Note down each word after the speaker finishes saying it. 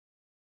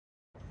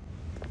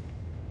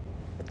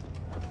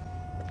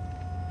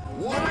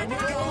What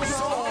goes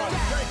on?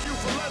 Thank you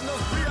for letting us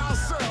be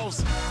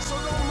ourselves. So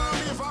don't mind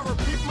me if I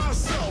repeat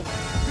myself.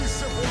 These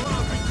simple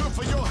rhymes be good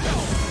for your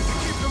health.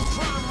 Keep them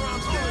crime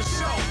rhymes on the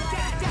shelf.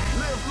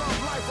 Live,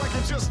 love life like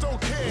you just don't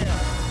care.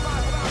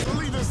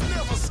 5,000 leaders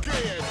never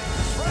scared.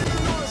 Raise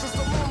the noise, it's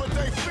the moment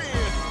they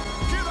feared.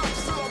 Get up,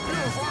 still a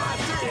beautiful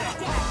idea.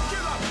 Get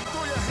up,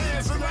 throw your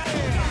hands in the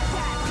air.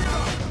 Get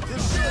up,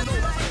 and show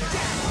no fear.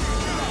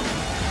 Get up.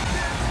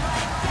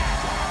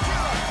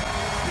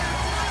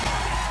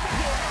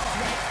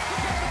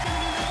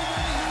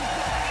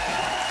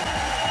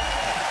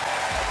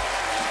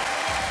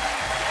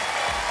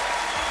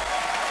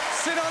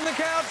 Sit on the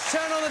couch,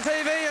 turn on the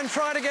TV and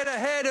try to get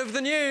ahead of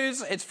the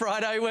news. It's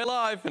Friday, we're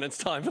live and it's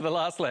time for the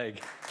last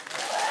leg.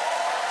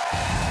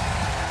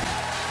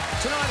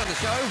 Tonight on the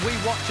show, we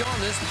watch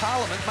on as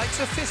Parliament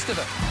makes a fist of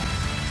it.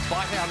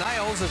 Bite our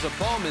nails as a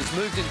bomb is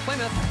moved in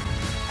Plymouth.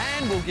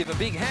 And we'll give a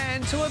big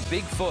hand to a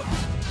Bigfoot.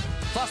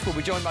 Plus, we'll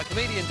be joined by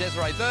comedian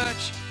Desiree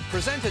Birch,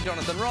 presenter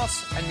Jonathan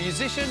Ross and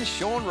musician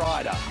Sean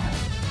Ryder.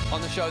 On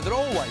the show that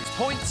always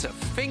points a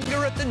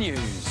finger at the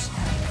news.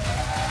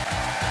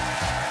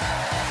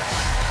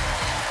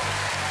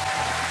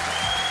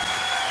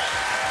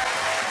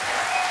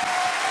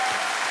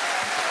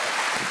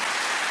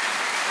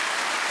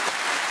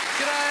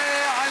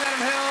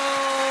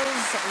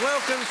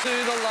 Welcome to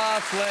The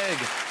Last Leg,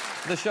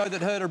 the show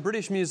that heard a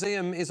British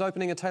museum is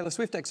opening a Taylor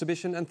Swift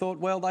exhibition and thought,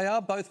 well, they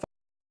are both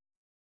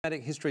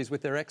dramatic histories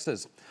with their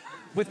exes.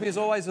 With me, as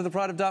always, with the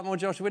pride of Dartmoor,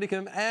 Josh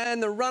Widdicombe,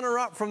 and the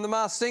runner-up from The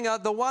Masked Singer,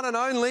 the one and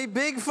only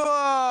Bigfoot!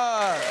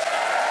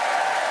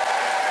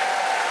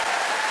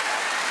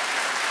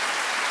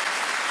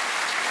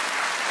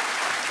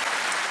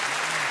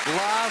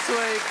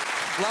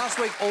 Last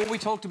week, all we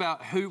talked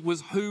about who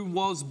was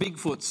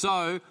Bigfoot,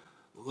 so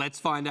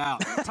let's find out.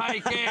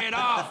 Take it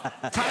off!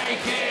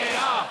 Take it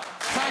off!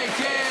 Take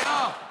it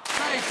off!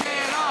 Take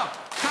it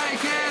off!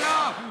 Take it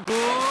off!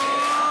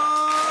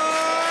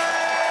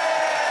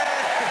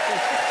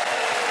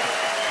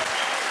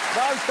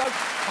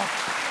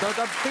 No,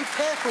 don't. Be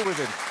careful with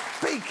him.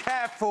 Be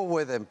careful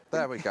with him.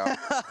 There we go.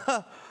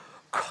 God,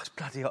 it's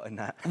bloody hot in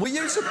that. Were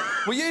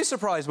you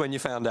surprised when you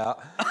found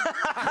out?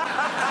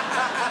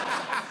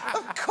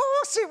 Of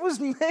course it was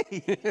me.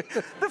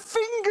 The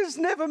fingers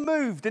never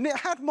moved and it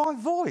had my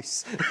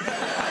voice.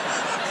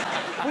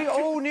 We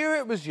all knew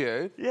it was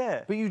you.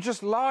 Yeah. But you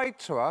just lied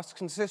to us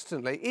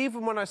consistently.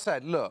 Even when I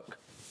said, look,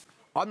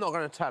 I'm not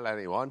going to tell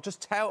anyone.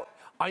 Just tell...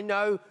 I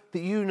know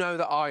that you know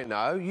that I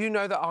know. You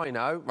know that I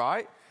know,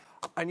 right?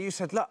 And you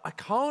said, look, I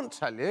can't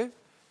tell you,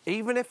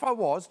 even if I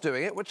was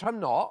doing it, which I'm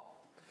not.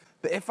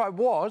 But if I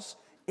was,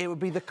 it would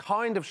be the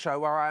kind of show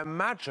where I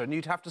imagine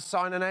you'd have to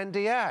sign an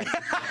NDA.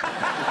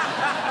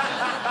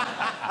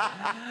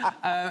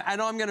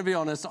 And I'm going to be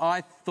honest,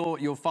 I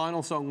thought your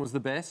final song was the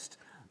best,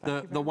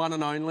 the one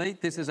and only.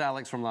 This is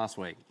Alex from last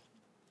week.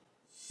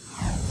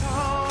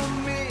 Call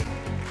me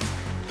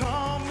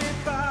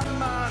by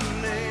my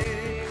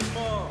name,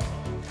 or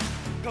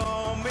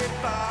call me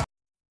by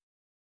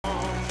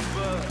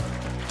number.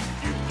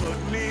 You put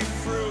me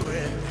through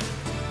it.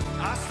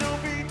 I still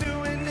be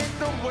doing it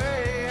the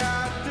way I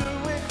do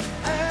it,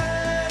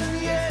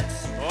 and yet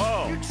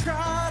you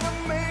try to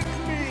make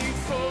me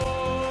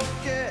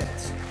forget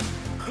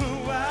who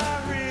I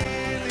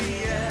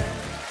really am.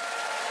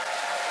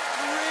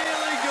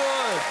 Really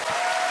good.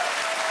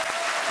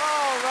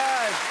 Oh,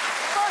 man.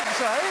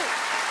 Thanks, eh?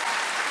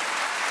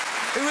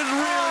 It was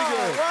really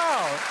good.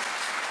 Wow.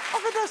 I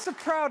mean, that's the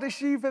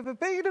proudest you've ever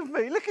been of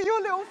me. Look at your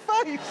little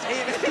face.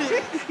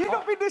 You've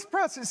not been this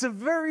proud since the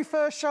very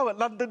first show at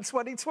London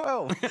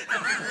 2012.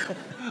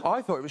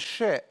 I thought it was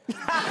shit.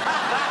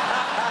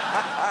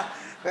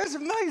 It's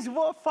amazing.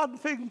 What a fun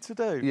thing to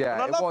do. Yeah,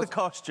 and I it love was. the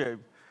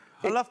costume.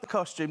 I love the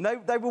costume.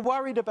 They were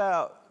worried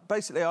about...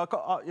 Basically, I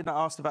got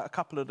asked about a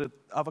couple of the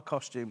other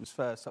costumes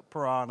first, like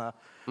Piranha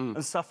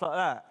and stuff like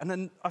that. And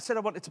then I said I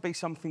wanted to be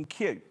something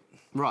cute.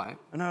 Right.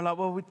 And they were like,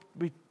 well,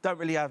 we don't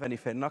really have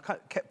anything. And I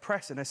kept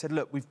pressing. They said,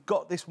 look, we've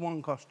got this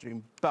one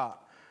costume,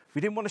 but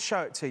we didn't want to show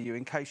it to you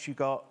in case you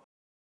got...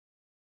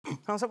 I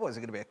was like, what, is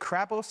it going to be a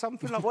crab or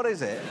something? Like, what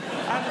is it?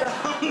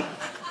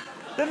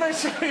 And then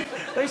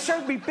they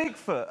showed me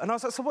Bigfoot. And I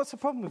was like, so what's the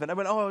problem with it? And they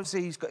went, oh,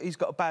 see, he's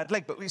got a bad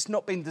leg, but it's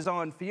not been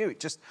designed for you. It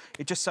just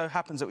so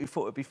happens that we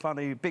thought it'd be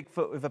funny,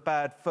 Bigfoot with a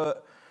bad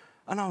foot.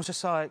 And I was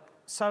just like,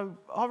 so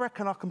I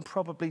reckon I can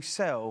probably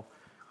sell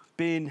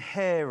being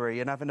hairy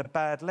and having a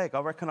bad leg. I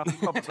reckon I can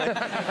probably...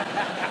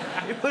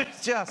 It was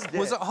just... Yeah.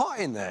 Was it hot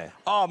in there?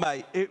 Oh,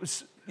 mate, it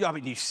was... I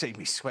mean, you see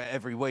me sweat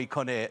every week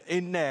on it.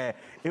 In there,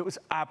 it was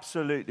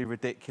absolutely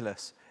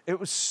ridiculous. It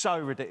was so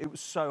ridiculous. It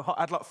was so hot.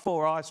 I had, like,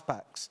 4 ice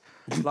packs,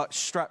 like,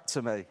 strapped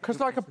to me. Because,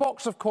 like, a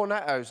box of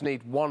Cornettos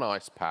need 1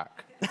 ice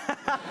pack.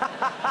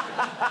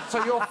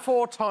 So you're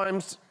 4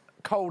 times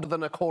colder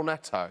than a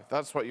Cornetto.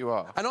 That's what you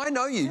are. And I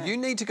know you. You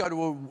need to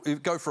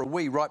go for a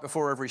wee right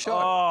before every show.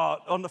 Oh,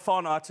 on the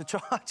phone, I had to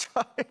try.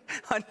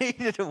 I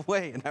needed a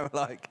wee, and they were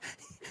like,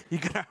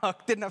 I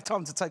didn't have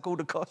time to take all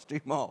the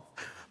costume off.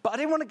 But I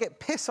didn't want to get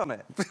piss on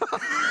it.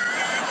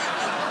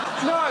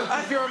 No,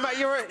 'cause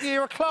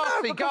you're a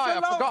classy No, guy. I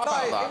because forgot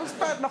about It that. was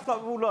bad enough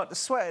like we all like to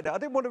sweat in it. I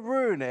didn't want to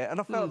ruin it, and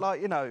I felt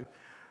like, you know...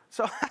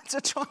 So I had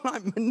to try and,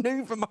 like,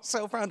 manoeuvre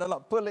myself around and,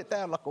 like, pull it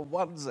down like a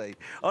onesie.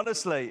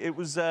 Honestly, it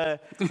was... So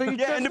you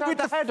just had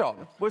the head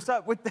on? Was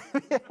that with the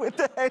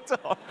head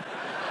on?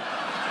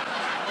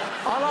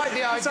 I like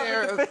the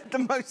idea of... the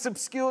most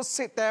obscure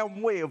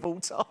sit-down wee of all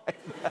time.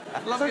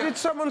 So did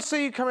someone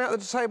see you coming out the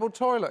disabled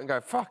toilet and go,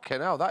 fucking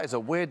hell, that is a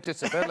weird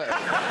disability?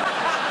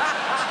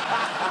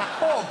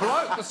 Poor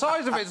bloke, the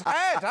size of his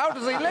head, how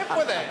does he live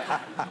with it?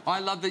 I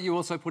love that you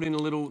also put in a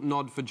little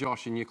nod for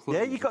Josh in your clue.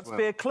 Yeah, you got to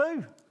be a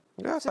clue.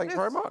 Yeah, thanks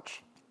very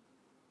much.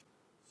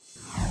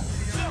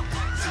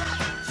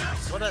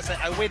 What did I say?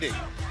 Ayoade.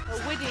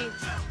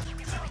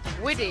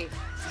 Widdy. Is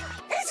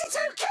it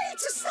okay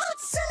to start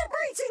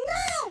celebrating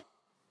now?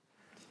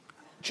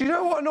 Do you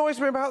know what annoys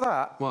me about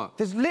that? What?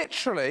 There's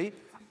literally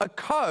a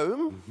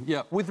comb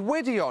with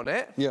Widdy on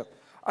it,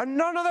 and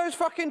none of those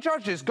fucking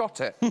judges got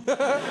it.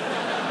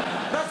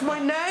 That's my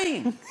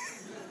name.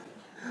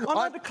 Oh,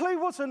 no, the clue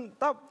wasn't...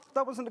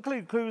 That wasn't the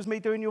clue. The clue was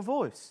me doing your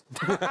voice.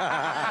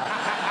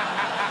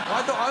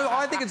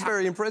 I think it's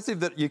very impressive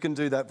that you can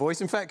do that voice.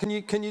 In fact, can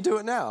you do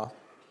it now?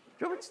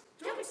 Do you want me to...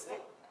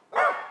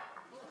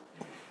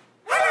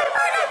 Hello,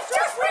 my name's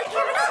Just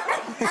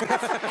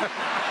Widdicombe.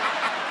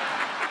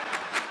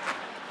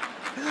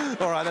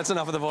 All right, that's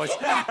enough of the voice.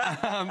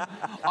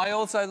 I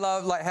also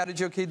love, like, how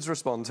did your kids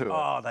respond to it?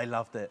 Oh, they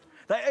loved it.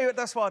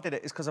 That's why I did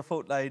it, is because I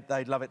thought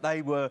they'd love it.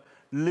 They were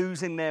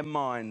losing their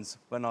minds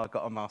when I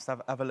got unmasked.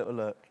 Have a little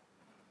look.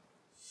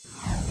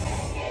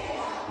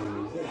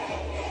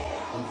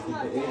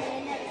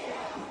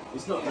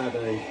 It's not bad, eh?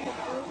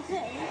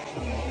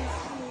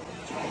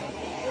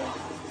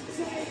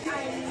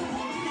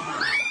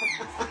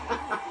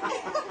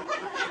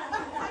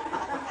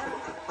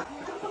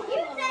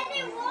 You said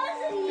it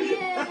wasn't you.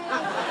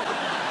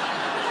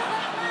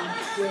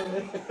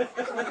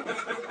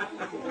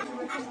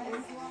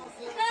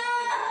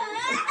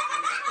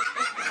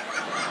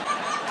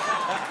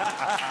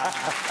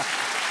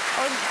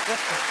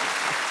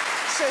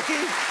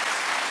 See?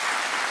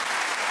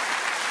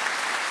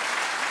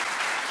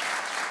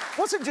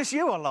 Wasn't just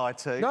you I lied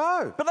to.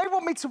 No. But they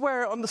want me to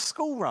wear it on the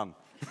school run.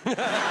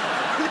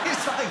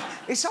 It's like,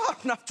 it's hard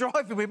enough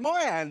driving with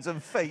my hands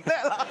and feet.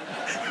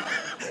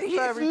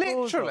 It's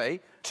literally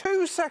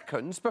 2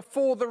 seconds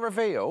before the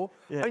reveal,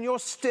 and you're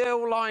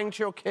still lying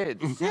to your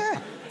kids.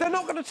 Yeah. They're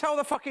not going to tell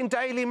the fucking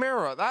Daily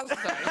Mirror at that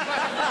stage.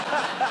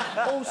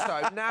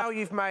 Also, now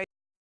you've made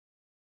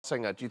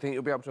singer, do you think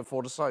you'll be able to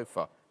afford a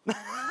sofa?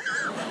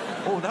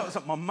 Oh, that was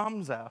at my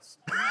mum's house.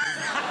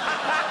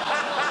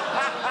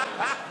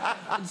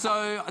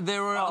 So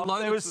there were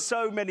there were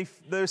so many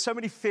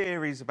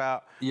theories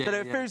about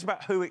theories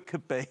about who it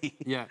could be.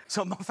 Yeah.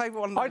 So my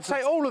favourite one. I'd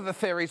say all of the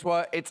theories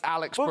were it's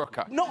Alex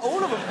Brooker. Not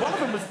all of them. One of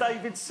them was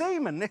David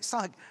Seaman. It's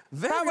like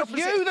very that was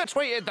opposite. you that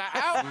tweeted that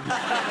out.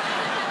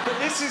 But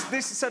this is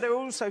so there are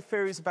also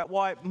theories about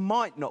why it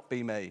might not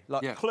be me,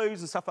 like clues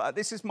and stuff like that.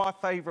 This is my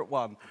favourite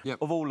one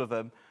of all of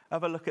them.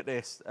 Have a look at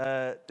this.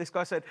 This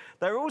guy said,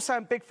 they're all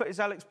saying Bigfoot is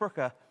Alex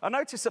Brooker. I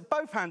noticed that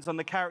both hands on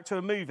the character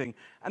are moving,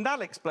 and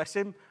Alex, bless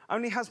him,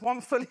 only has one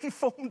fully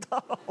formed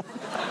arm.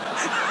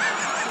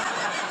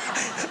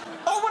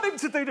 I want him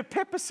to do the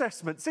PIP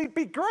assessments. He'd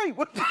be great,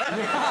 wouldn't he?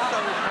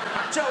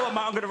 Joe,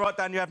 I'm going to write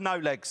down you have no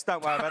legs.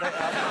 Don't worry about it.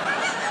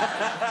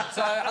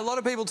 So a lot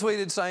of people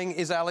tweeted saying,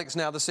 is Alex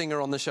now the singer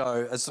on the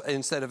show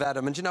instead of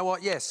Adam? And do you know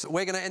what? Yes,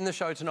 we're going to end the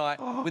show tonight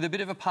with a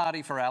bit of a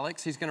party for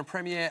Alex. He's going to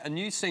premiere a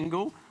new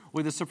single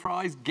with a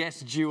surprise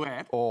guest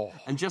duet.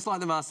 And just like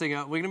The Masked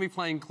Singer, we're going to be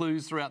playing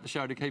clues throughout the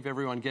show to keep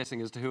everyone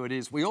guessing as to who it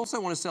is. We also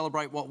want to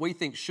celebrate what we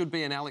think should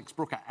be an Alex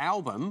Brooker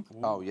album.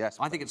 Oh, yes.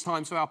 I think it's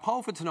time. So our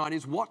poll for tonight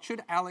is, what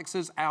should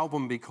Alex's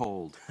album be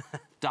called?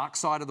 Dark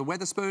Side of the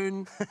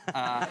Weatherspoon,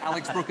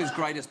 Alex Brooker's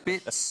Greatest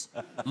Bits,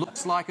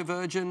 Looks Like a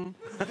Virgin.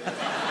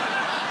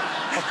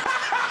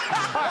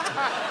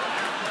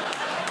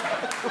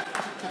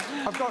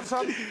 I've got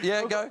some.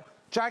 Yeah, go.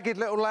 Jagged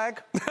Little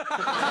Leg.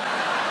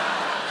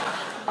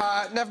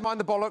 Never mind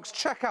the bollocks.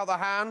 Check out the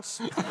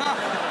hands.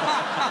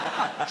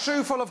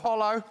 Shoe full of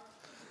hollow.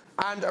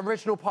 And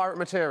original pirate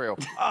material.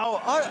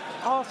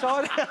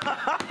 Sorry.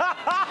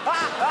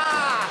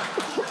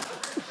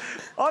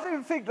 I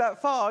didn't think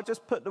that far. I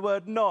just put the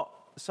word not.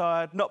 So I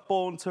had Not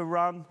Born to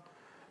Run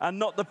and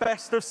Not the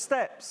Best of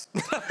Steps.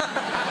 OK,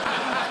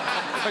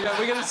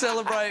 we're going to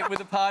celebrate with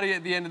a party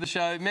at the end of the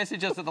show.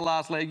 Message us at the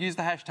last leg. Use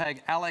the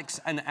hashtag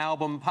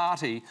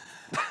 #AlexAnAlbumParty.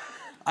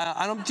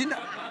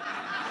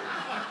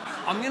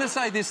 I'm going to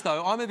say this,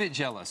 though. I'm a bit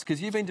jealous,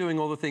 because you've been doing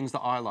all the things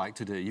that I like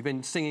to do. You've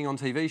been singing on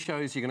TV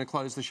shows. You're going to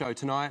close the show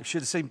tonight. You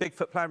should have seen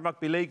Bigfoot playing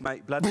rugby league,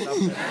 mate. Bloody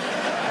loved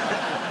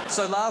it.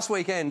 So last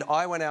weekend,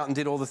 I went out and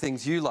did all the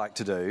things you like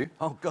to do.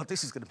 Oh, God,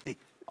 this is going to be...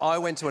 I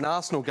went to an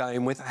Arsenal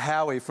game with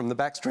Howie from the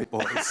Backstreet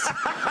Boys.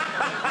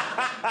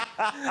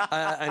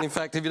 And, in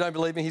fact, if you don't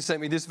believe me, he sent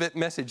me this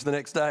message the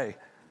next day.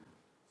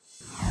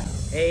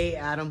 Hey,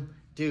 Adam.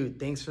 Dude,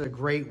 thanks for the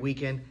great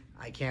weekend.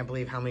 I can't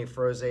believe how many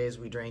frosés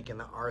we drank in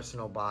the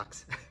Arsenal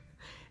box.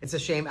 It's a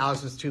shame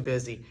Alex was too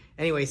busy.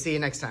 Anyway, see you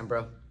next time,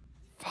 bro.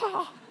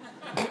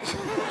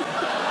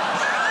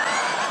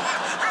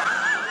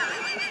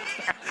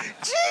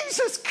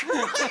 Jesus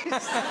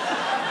Christ!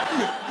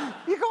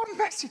 You got a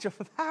message off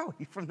of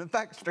Howie from the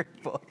Backstreet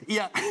Boys.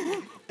 Yeah.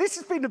 This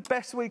has been the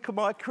best week of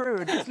my career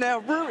and it's now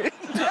ruined.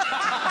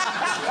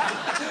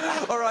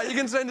 All right, you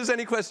can send us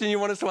any question you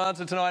want us to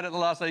answer tonight at the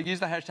last day. Use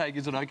the hashtag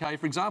 #IsItOK.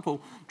 For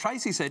example,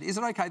 Tracy said, is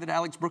it okay that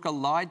Alex Brooker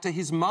lied to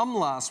his mum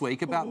last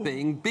week about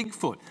being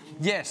Bigfoot?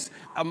 Yes,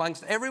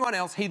 amongst everyone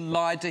else, he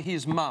lied to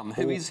his mum,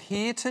 who is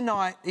here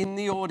tonight in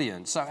the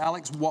audience. So,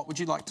 Alex, what would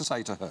you like to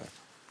say to her?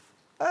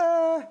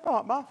 All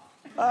right, Ma.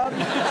 Look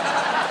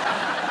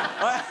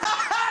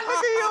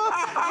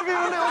at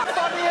your little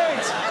funny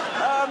head.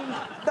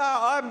 No,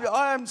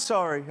 I am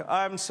sorry.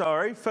 I am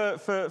sorry for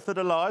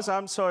the lies.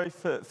 I'm sorry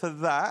for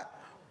that.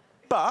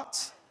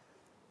 But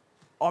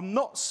I'm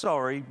not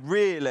sorry,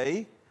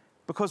 really,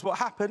 because what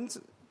happened,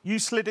 you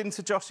slid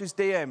into Josh's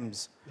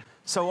DMs.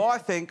 So I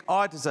think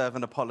I deserve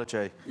an apology.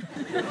 As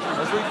we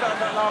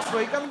found out last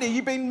week, haven't you?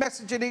 You've been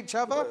messaging each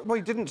other? Well,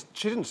 she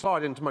didn't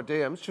slide into my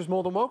DMs. She was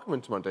more than welcome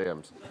into my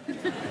DMs.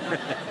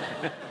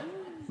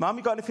 Mum,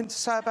 you got anything to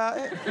say about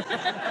it?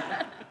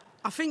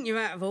 I think you're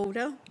out of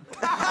order.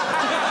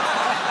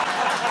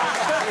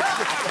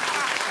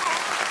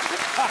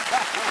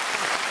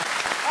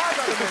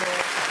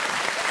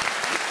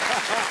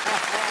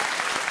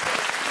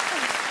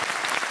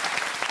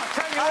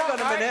 Hold on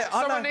a minute. Hang on a minute.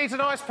 Someone needs an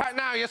ice pack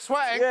now. You're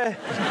sweating. Yeah.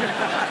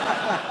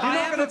 You're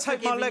not going to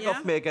take my leg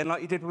off me again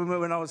like you did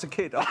when I was a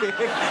kid, are you?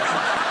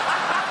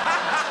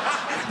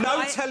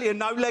 No telly,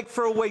 no leg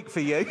for a week for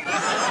you.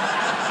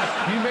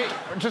 You mean,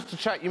 just to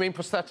check, you mean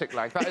prosthetic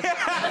leg? That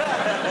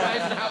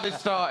isn't how this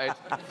started.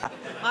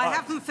 I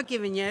haven't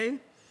forgiven you.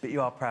 But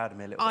you are proud of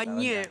me a little I bit.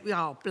 knew...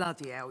 Oh,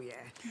 bloody hell, yeah.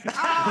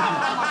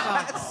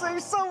 It's so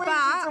easy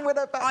to win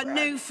her back. I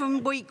knew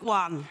from week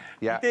one.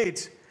 Yeah. You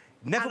did.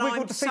 Never And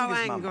wiggled I'm the so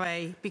fingers, Mum.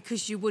 angry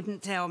because you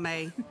wouldn't tell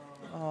me.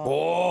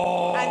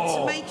 Oh. And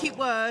to make it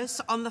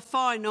worse, on the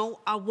final,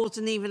 I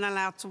wasn't even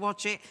allowed to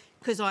watch it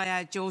because I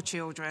had your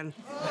children.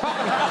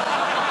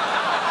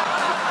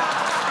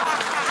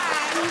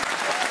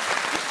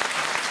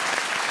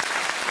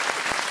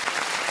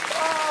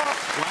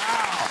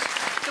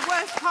 The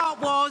worst part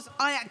was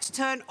I had to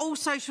turn all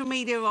social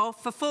media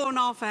off for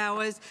 4.5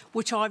 hours,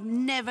 which I've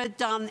never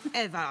done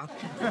ever.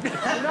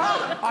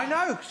 I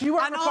know, because you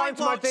weren't replying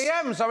to my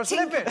DMs. I was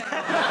livid.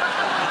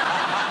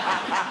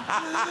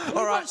 We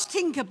watched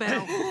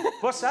Tinkerbell.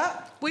 What's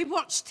that? We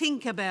watched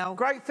Tinkerbell.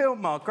 Great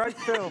film, Mark. Great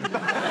film.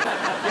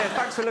 Yeah,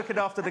 thanks for looking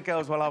after the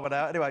girls while I went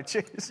out. Anyway,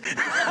 cheers.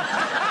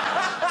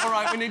 All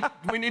right,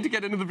 we need to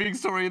get into the big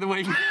story of the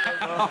week.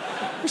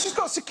 She's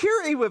got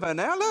security with her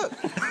now, look.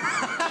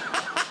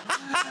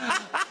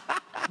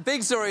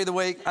 Big story of the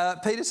week.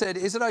 Peter said,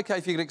 is it OK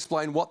if you could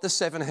explain what the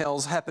Seven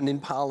Hells happened in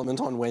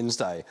Parliament on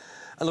Wednesday?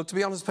 And look, to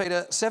be honest,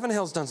 Peter, Seven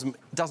Hells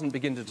doesn't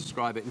begin to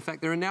describe it. In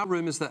fact, there are now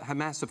rumours that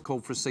Hamas have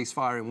called for a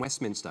ceasefire in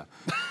Westminster.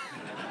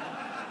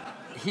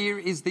 Here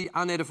is the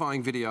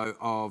unedifying video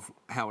of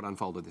how it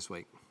unfolded this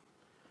week.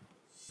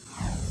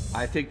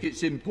 I think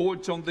it's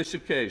important on this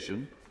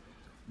occasion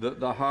that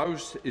the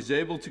House is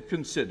able to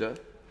consider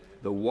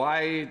the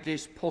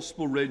widest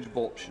possible range of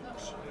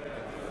options.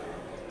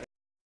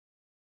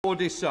 We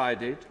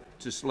decided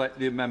to select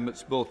the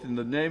amendments both in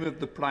the name of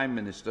the Prime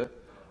Minister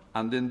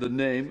and in the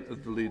name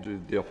of the Leader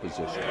of the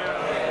Opposition.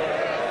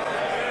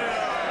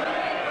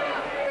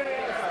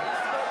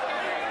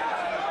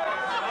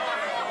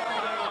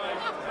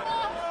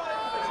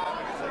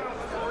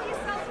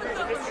 The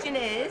question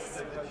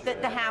is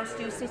that the House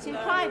do sit in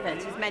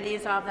private. As many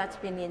as are of that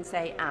opinion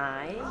say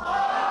aye.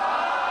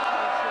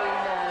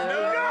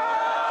 No.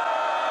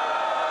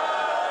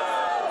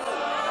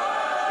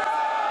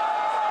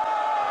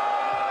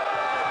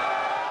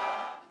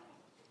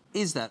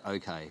 Is that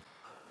OK?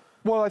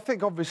 Well, I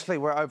think, obviously,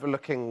 we're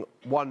overlooking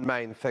one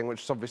main thing,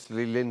 which is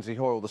obviously Lindsay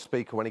Hoyle, the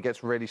Speaker, when he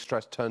gets really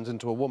stressed, turns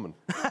into a woman.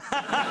 I've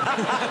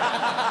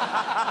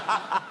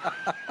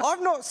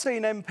not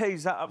seen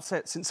MPs that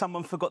upset since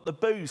someone forgot the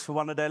booze for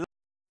one of their...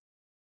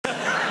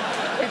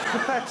 It's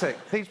pathetic.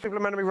 These people are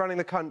meant to be running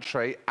the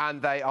country,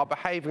 and they are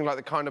behaving like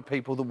the kind of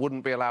people that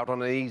wouldn't be allowed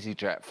on an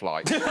EasyJet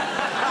flight.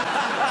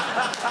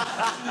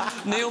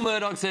 Neil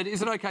Murdoch said,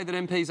 is it OK that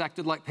MPs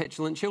acted like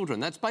petulant children?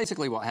 That's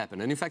basically what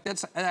happened. And, in fact,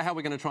 that's how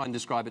we're going to try and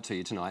describe it to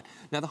you tonight.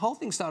 Now, the whole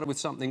thing started with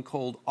something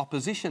called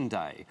Opposition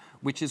Day,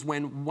 which is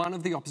when one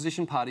of the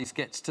opposition parties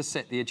gets to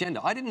set the agenda.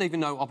 I didn't even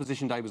know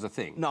Opposition Day was a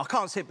thing. No, I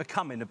can't see it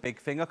becoming a big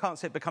thing. I can't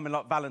see it becoming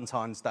like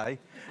Valentine's Day.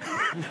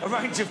 A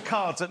range of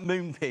cards at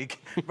Moonpig.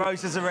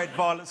 Roses are red,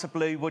 violets are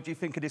blue. What do you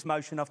think of this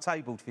motion I've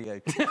tabled for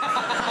you?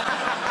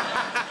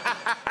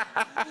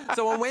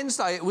 So on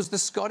Wednesday, it was the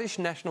Scottish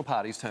National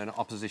Party's turn at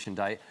Opposition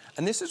Day,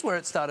 and this is where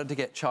it started to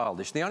get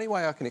childish. The only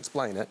way I can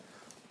explain it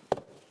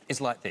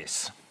is like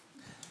this.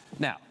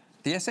 Now,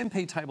 the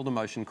SNP tabled a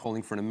motion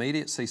calling for an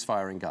immediate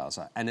ceasefire in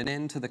Gaza and an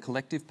end to the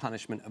collective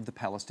punishment of the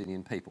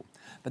Palestinian people.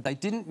 But they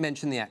didn't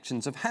mention the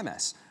actions of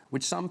Hamas,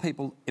 which some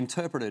people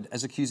interpreted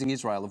as accusing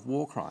Israel of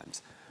war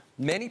crimes.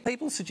 Many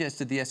people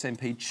suggested the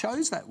SNP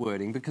chose that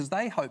wording because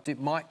they hoped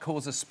it might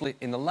cause a split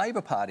in the Labor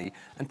Party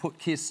and put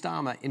Keir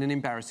Starmer in an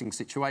embarrassing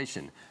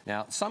situation.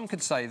 Now, some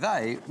could say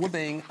they were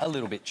being a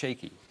little bit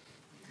cheeky.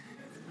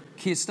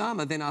 Keir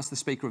Starmer then asked the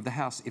Speaker of the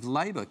House if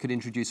Labor could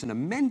introduce an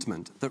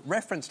amendment that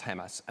referenced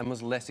Hamas and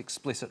was less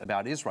explicit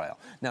about Israel.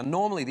 Now,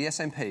 normally the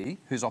SNP,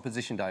 whose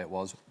opposition day it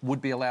was,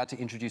 would be allowed to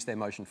introduce their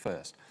motion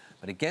first.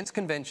 But against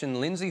convention,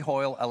 Lindsay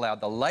Hoyle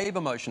allowed the Labor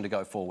motion to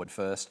go forward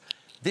first.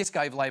 This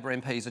gave Labor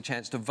MPs a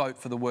chance to vote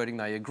for the wording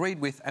they agreed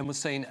with and was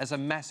seen as a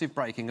massive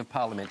breaking of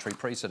parliamentary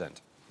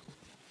precedent.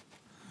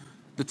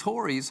 The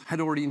Tories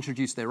had already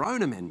introduced their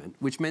own amendment,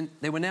 which meant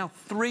there were now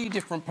 3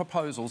 different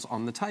proposals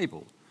on the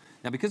table.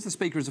 Now, because the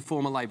Speaker is a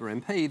former Labor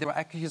MP, there were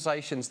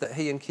accusations that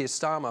he and Keir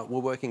Starmer were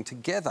working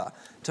together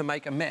to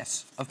make a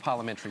mess of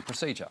parliamentary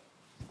procedure.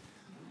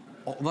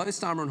 Although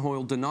Starmer and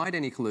Hoyle denied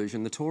any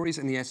collusion, the Tories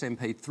and the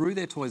SNP threw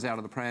their toys out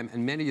of the pram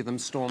and many of them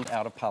stormed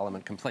out of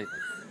Parliament completely.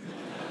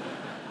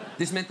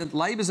 This meant that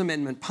Labor's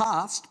amendment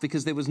passed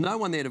because there was no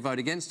one there to vote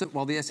against it,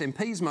 while the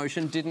SNP's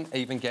motion didn't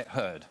even get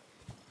heard.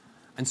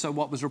 And so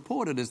what was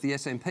reported as the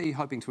SNP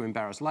hoping to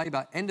embarrass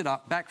Labor ended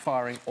up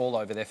backfiring all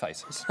over their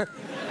faces.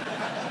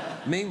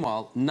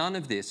 Meanwhile, none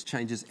of this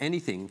changes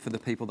anything for the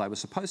people they were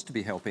supposed to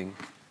be helping,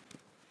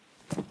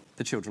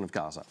 the children of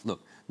Gaza.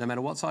 Look, no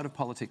matter what side of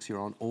politics you're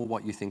on or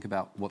what you think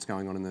about what's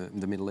going on in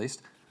the Middle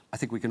East, I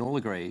think we can all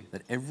agree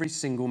that every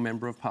single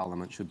member of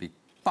Parliament should be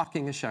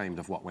fucking ashamed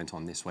of what went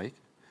on this week.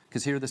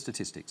 Because here are the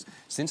statistics.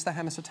 Since the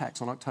Hamas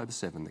attacks on October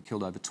 7 that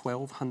killed over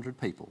 1,200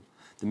 people,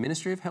 the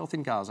Ministry of Health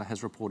in Gaza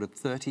has reported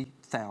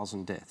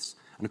 30,000 deaths.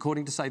 And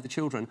according to Save the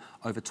Children,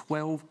 over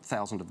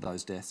 12,000 of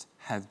those deaths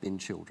have been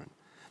children.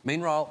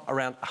 Meanwhile,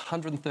 around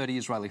 130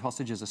 Israeli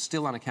hostages are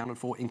still unaccounted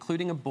for,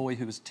 including a boy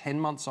who was 10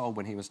 months old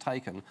when he was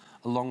taken,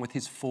 along with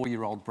his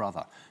 4-year-old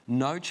brother.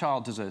 No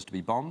child deserves to be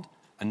bombed,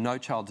 and no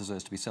child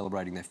deserves to be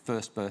celebrating their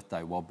first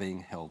birthday while being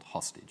held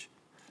hostage.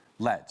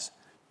 Lads,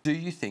 do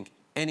you think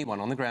anyone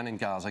on the ground in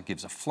Gaza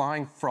gives a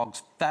flying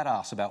frog's fat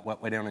ass about what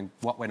went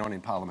on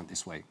in Parliament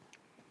this week?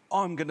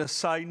 I'm going to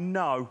say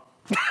no.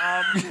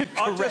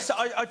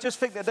 I just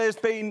think that there's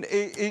been...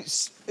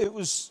 It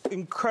was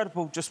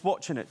incredible just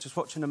watching it,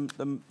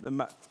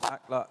 them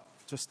act like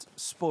just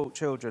spoilt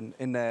children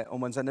in there on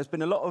Wednesday. And there's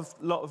been a lot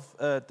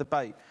of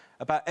debate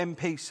about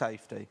MP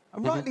safety,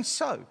 and rightly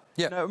so.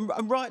 Yeah. You know,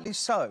 and rightly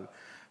so.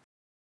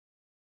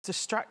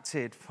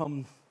 Distracted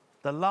from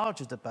the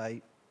larger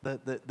debate,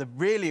 the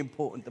really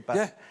important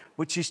debate,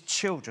 which is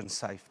children's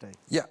safety.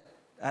 Yeah.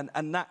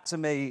 And that, to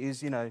me,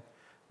 is, you know,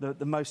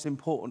 the most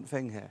important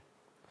thing here.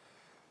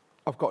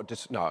 I've got to...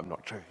 No, I'm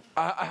not true.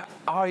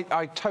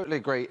 I totally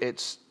agree.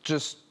 It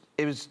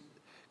was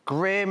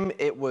grim.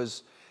 It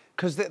was...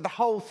 Because the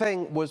whole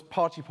thing was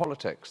party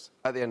politics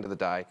at the end of the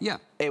day. Yeah.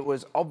 It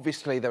was...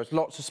 Obviously, there was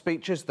lots of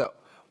speeches that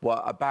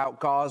were about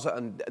Gaza,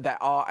 and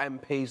there are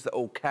MPs that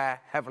all care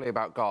heavily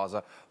about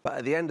Gaza. But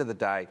at the end of the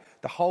day,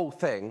 the whole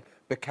thing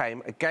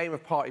became a game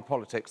of party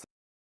politics.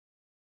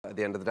 At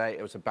the end of the day,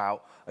 it was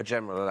about a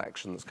general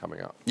election that's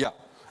coming up. Yeah.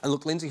 And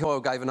look, Lindsay Hoyle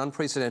gave an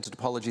unprecedented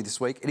apology this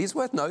week. It is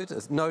worth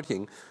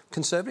noting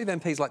Conservative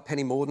MPs like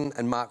Penny Mordaunt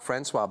and Mark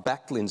Francois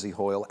backed Lindsay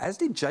Hoyle, as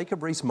did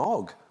Jacob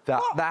Rees-Mogg.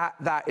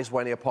 That is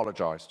when he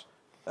apologised.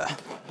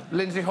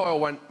 Lindsay Hoyle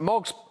went,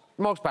 Mogg's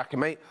backing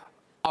me.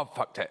 I've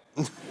fucked it.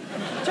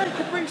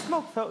 Jacob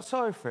Rees-Mogg felt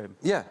sorry for him.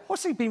 Yeah.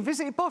 What's he been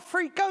visited by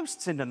 3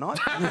 ghosts in the night?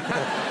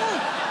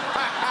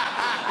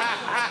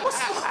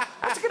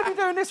 What's he going to be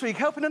doing this week?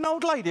 Helping an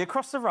old lady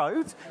across the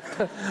road?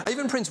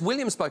 Even Prince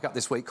William spoke up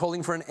this week,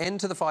 calling for an end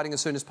to the fighting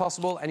as soon as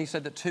possible, and he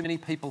said that too many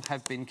people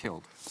have been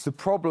killed. The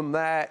problem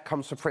there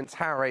comes for Prince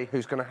Harry,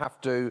 who's going to have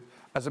to,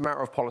 as a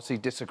matter of policy,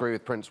 disagree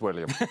with Prince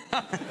William.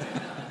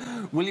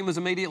 William was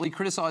immediately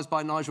criticised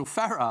by Nigel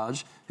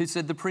Farage, who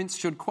said the Prince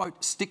should,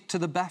 quote, stick to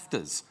the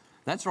BAFTAs.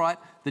 That's right,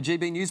 the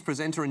GB News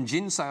presenter and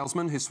gin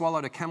salesman who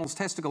swallowed a camel's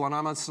testicle on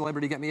I'm a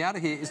Celebrity, Get Me Out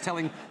of Here is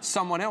telling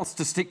someone else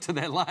to stick to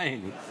their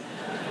lane.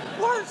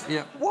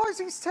 Why is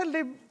he telling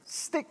him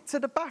stick to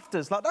the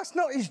BAFTAs? Like, that's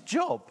not his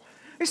job.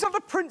 He's not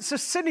the Prince of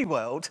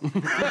Cineworld.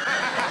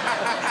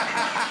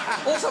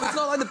 Also, it's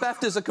not like the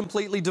BAFTAs are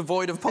completely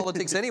devoid of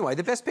politics anyway.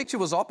 The Best Picture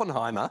was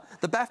Oppenheimer.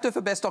 The BAFTA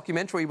for Best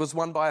Documentary was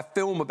won by a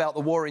film about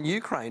the war in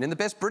Ukraine, and the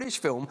Best British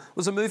Film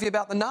was a movie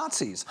about the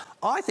Nazis.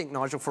 I think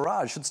Nigel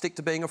Farage should stick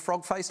to being a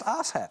frog-faced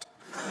arsehat.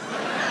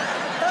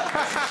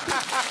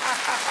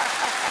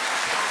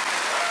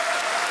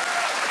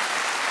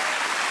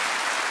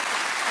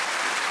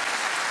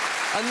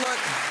 And look,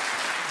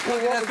 what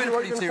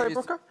were you going to say,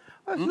 Brooker?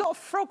 There's a lot of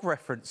frog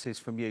references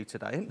from you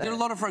today, isn't there? There are a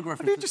lot of frog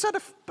references. Have you just had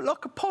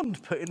a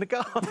pond put in the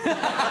garden?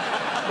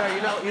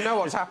 No, you know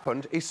what's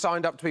happened? He's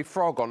signed up to be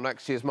Frog on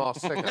next year's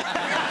Masked Singer.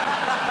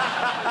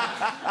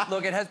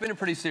 Look, it has been a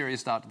pretty serious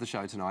start to the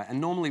show tonight,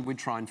 and normally we'd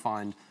try and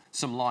find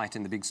some light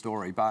in the big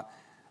story, but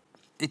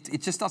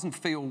it just doesn't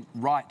feel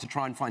right to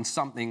try and find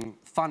something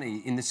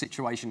funny in the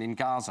situation in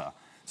Gaza.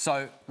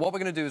 So what we're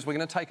going to do is we're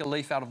going to take a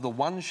leaf out of the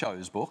One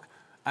Show's book,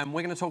 and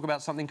we're going to talk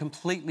about something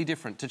completely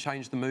different to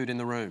change the mood in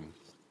the room.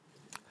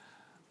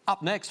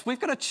 Up next, we've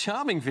got a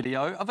charming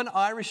video of an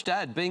Irish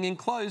dad being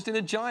enclosed in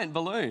a giant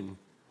balloon.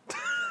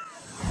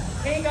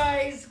 Hey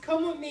guys,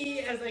 come with me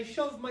as I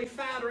shove my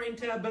father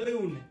into a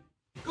balloon.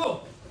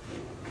 Go!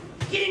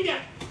 Get in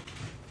there!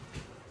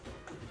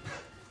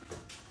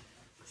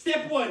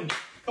 Step 1,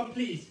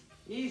 complete.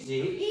 Easy,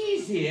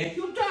 easy.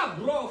 Your dog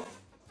rough.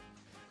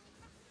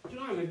 Do you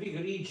know I'm a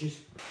bigger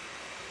Regis?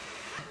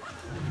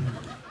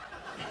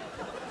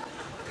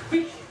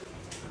 Quick!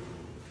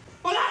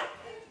 Hold on!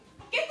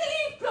 Get the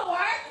leaf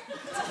blower! Get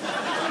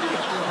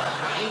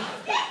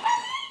the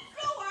leaf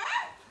blower!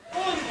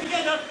 Hold it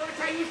together for a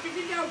tiny stick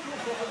it down.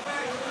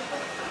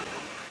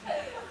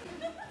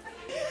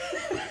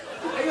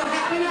 Are you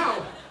happy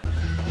now?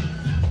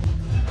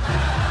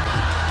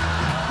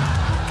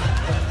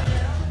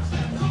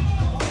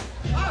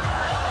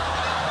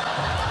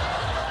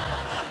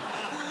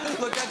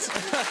 Look, that's...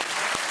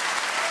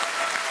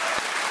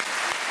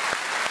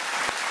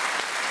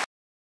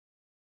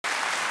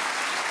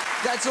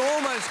 That's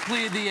almost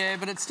cleared the air,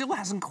 but it still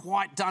hasn't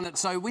quite done it,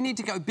 so we need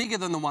to go bigger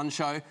than the one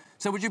show.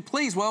 So would you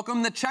please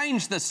welcome the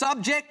Change the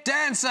Subject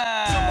dancer?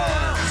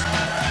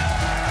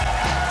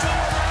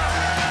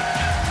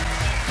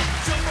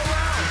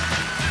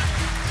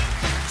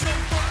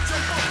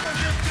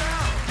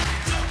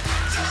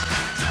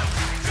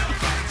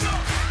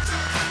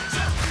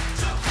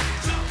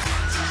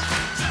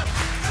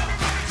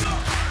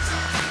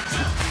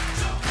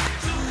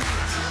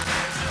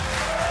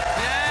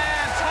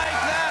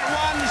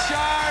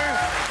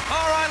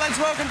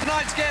 Welcome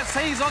tonight's guests.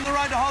 He's on the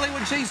road to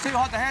Hollywood. She's too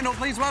hot to handle.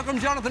 Please welcome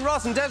Jonathan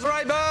Ross and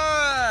Desiree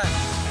Burke.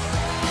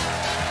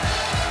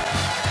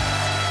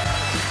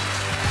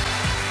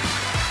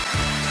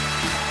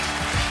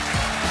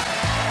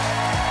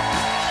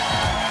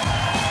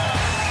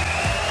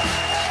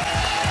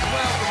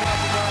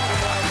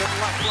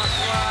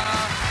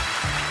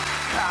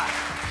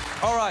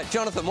 All right,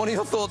 Jonathan, what are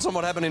your thoughts on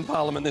what happened in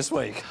Parliament this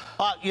week?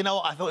 You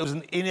know, I thought it was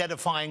an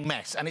edifying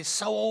mess, and it's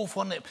so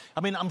awful. I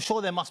mean, I'm sure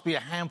there must be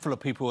a handful of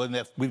people in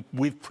there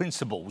with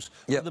principles.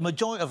 But the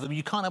majority of them,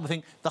 you can't ever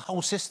think the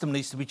whole system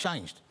needs to be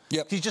changed.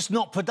 It's just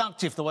not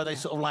productive the way they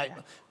sort of like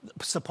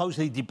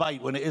supposedly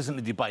debate when it isn't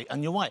a debate.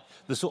 And you're right,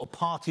 the sort of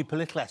party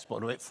political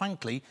aspect of it,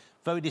 frankly,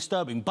 very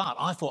disturbing. But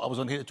I thought I was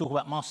on here to talk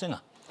about Masked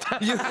Singer.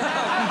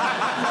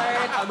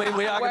 I mean,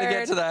 we are going to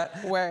get to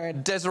that.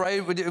 Desiree,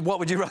 what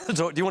would you rather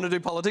talk? Do you want to do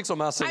politics or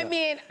Masked Singer? I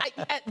mean,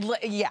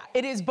 yeah,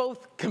 it is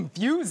both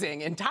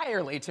confusing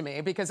entirely to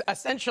me because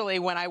essentially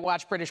when I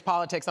watch British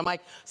politics, I'm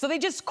like, so they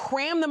just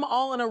cram them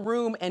all in a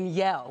room and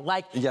yell.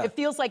 Like, it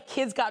feels like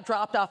kids got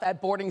dropped off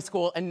at boarding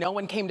school and no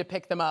one came to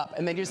pick them up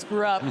and they just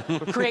grew up,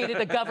 created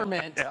a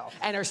government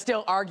and are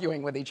still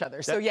arguing with each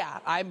other. So yeah,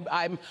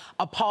 I'm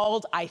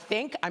appalled, I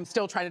think. I'm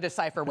still trying to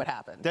decipher what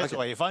happened.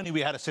 Desiree, if only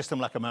we had a system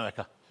like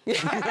America.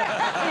 Yes.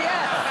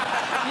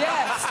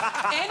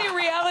 Any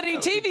reality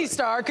TV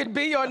star could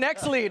be your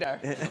next leader.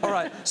 All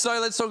right, so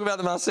let's talk about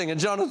the Masked Singer.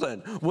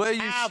 Jonathan, were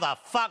you... How the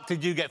fuck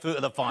did you get through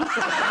to the final? What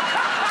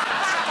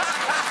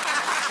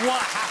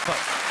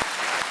happened?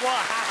 What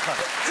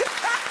happened?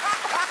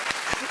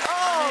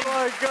 Oh,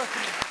 my God.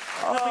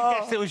 I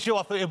guessed it was you.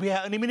 I thought it'd be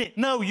out any minute.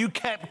 No, you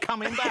kept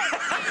coming back.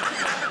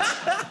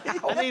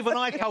 And even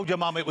I told your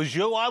mum it was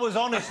you. I was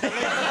honest.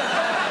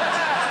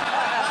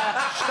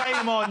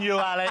 Shame on you,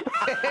 Alex.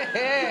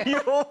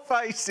 Your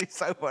face is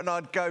so when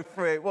I'd go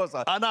through it, was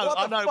I? I know,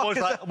 it was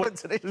like...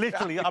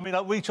 literally, show? I mean,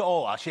 we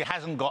told her she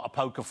hasn't got a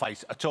poker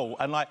face at all.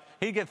 And, like,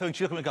 he'd get through and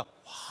she'd look at me and go,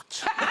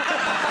 what?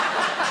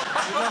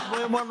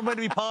 We want to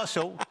be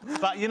partial.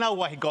 But you know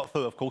why he got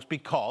through, of course,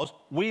 because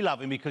we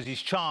love him because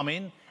he's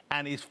charming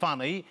and he's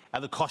funny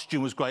and the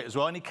costume was great as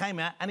well. And he came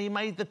out and he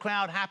made the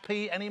crowd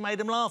happy and he made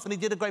them laugh and he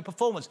did a great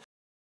performance.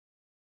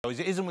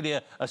 It isn't really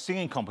a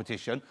singing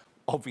competition,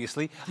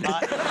 obviously.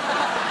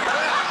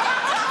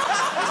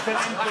 It's an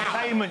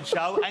entertainment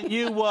show, and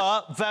you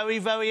were very,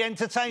 very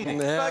entertaining.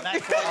 Yeah. That's what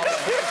you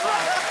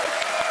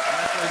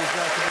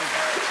deserve to be.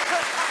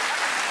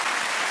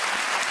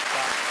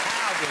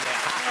 How did it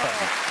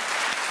happen?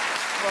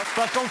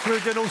 But I've gone through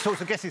doing all sorts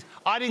of guesses.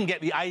 I didn't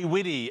get the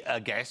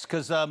Ayoade guess,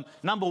 because,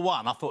 number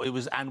one, I thought it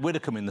was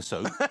Widdicombe in the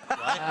suit.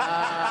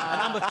 Right?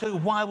 And number two,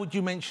 why would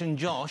you mention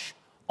Josh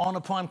on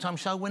a primetime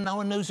show when no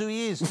one knows who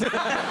he is? Who's going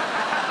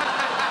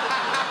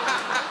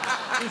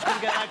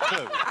to get that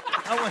clue?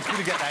 No one's going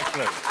to get that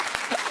clue.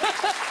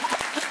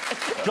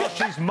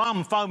 Josh's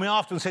mum phoned me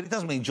after and said, it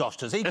doesn't mean Josh,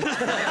 does he? I'm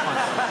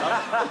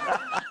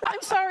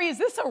sorry, is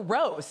this a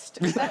roast?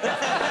 Would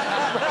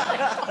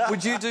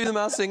you do the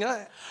Masked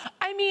Singer?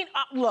 I mean,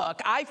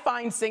 look, I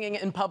find singing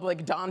in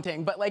public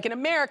daunting, but, like, in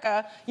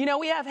America, you know,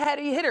 we have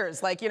heady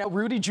hitters. Like, you know,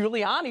 Rudy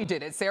Giuliani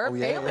did it. Sarah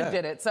Palin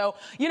did it. So,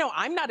 you know,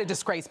 I'm not a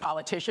disgraced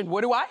politician.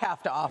 What do I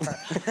have to offer?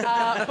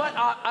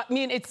 I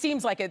mean, it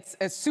seems like it's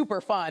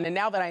super fun. And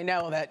now that I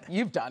know that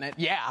you've done it,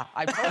 yeah,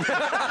 I've heard it.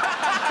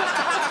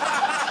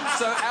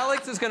 So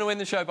Alex is going to end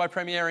the show by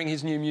premiering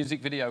his new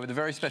music video with a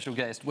very special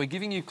guest. We're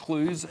giving you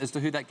clues as to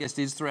who that guest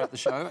is throughout the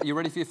show. Are you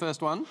ready for your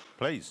first one?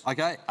 Please.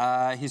 OK,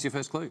 here's your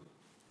first clue.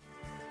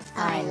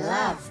 I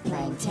love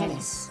playing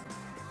tennis.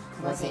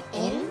 Was it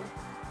in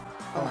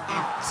or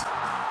out?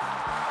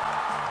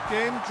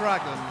 Game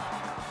Dragon.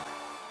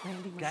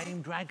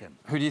 Game Dragon.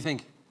 Who do you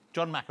think?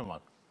 John McEnroe.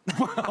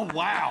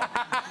 Wow.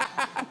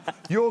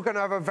 You're going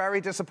to have a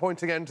very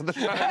disappointing end to the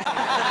show. You'll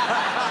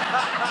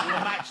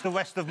match the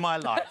rest of my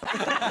life.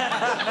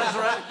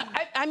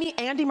 I mean,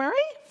 Andy Murray,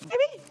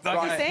 maybe?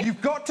 Right.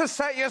 You've got to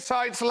set your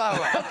sights lower.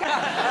 We'll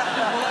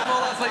have more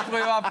last week for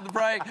you after the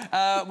break.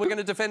 We're going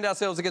to defend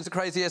ourselves against a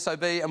crazy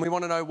SOB, and we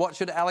want to know, what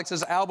should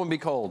Alex's album be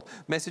called?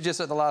 Message us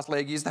at the last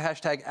leg. Use the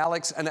hashtag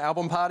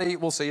 #AlexAndAlbumParty.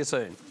 We'll see you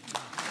soon.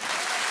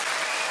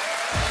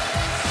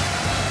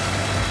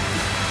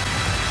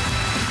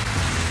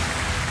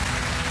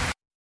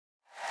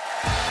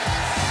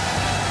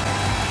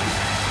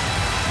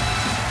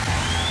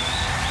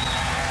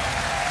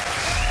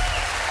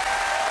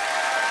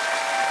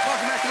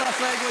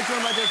 We're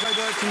joined by Desiree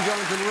Burch and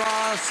Jonathan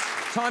Ross.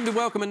 Time to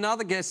welcome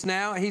another guest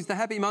now. He's the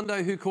Happy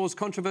Mundo who caused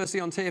controversy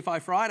on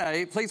TFI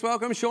Friday. Please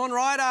welcome Sean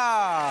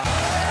Ryder.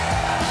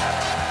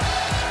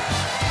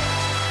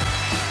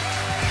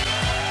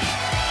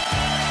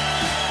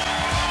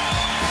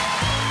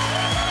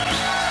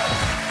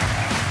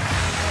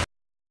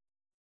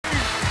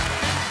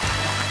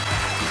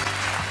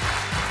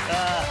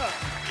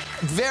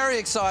 Very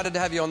excited to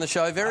have you on the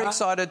show. Very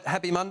excited.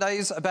 Happy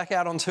Mondays are back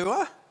out on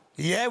tour.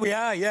 Yeah, we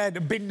are, yeah.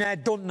 Been there,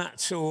 done that,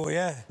 so,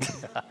 yeah.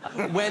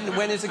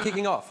 When is it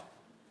kicking off?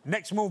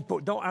 Next month,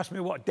 but don't ask me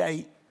what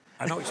date.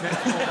 I know it's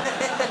next month.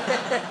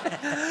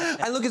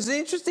 And look, it's an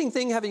interesting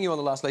thing having you on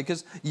the last leg,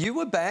 because you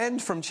were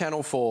banned from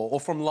Channel 4, or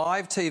from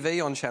live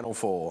TV on Channel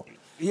 4.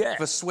 Yeah.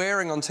 For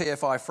swearing on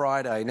TFI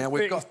Friday. Now,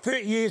 we've got...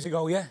 30 years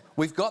ago, yeah.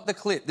 We've got the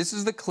clip. This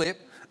is the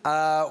clip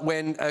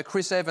when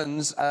Chris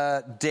Evans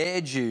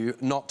dared you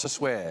not to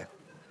swear.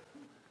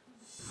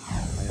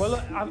 Well,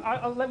 look,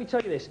 let me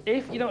tell you this.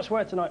 If you don't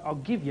swear tonight, I'll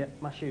give you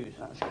my shoes.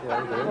 That's good.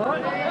 All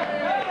right?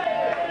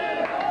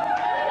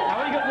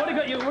 Now,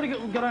 what you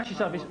got to ask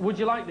yourself is, would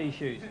you like these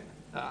shoes?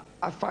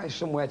 I'd find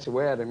somewhere to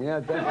wear them, yeah,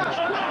 definitely.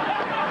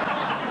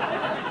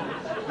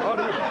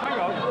 Hang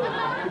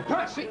on.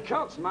 Patrick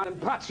Cox, man,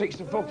 and Patrick's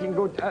the fucking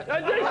good...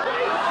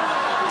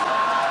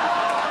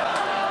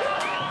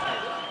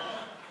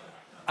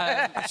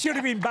 I should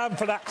have been banned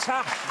for that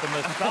tap. The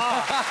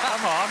moustache.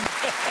 Come on.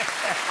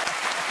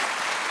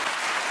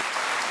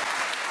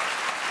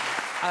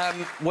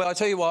 Well, I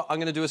tell you what, I'm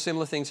going to do a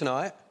similar thing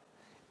tonight.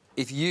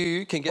 If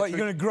you can get What, you're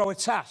going to grow a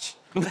tash?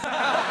 If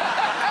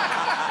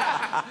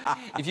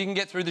you can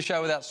get through the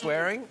show without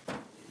swearing,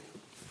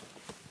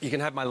 you can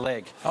have my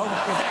leg. Oh,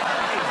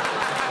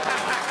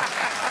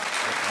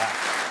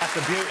 That's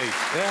a beauty.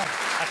 yeah.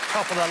 That's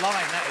top of the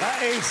line,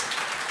 That is...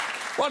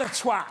 What a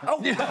twat.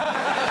 Oh.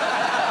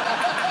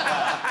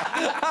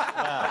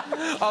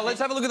 Oh,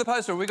 let's have a look at the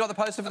poster. We got the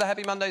poster for the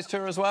Happy Mondays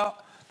tour as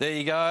well. There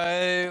you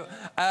go.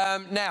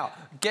 Now,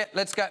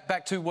 let's get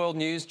back to world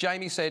news.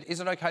 Jamie said,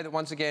 is it OK that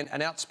once again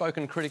an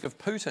outspoken critic of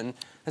Putin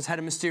has had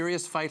a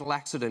mysterious fatal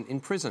accident in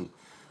prison?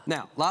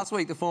 Now, last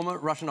week, the former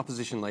Russian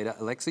opposition leader,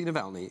 Alexei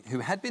Navalny, who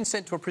had been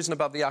sent to a prison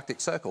above the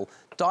Arctic Circle,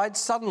 died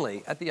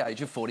suddenly at the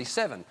age of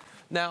 47.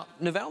 Now,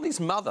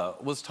 Navalny's mother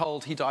was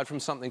told he died from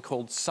something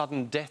called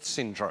sudden death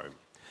syndrome.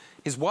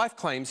 His wife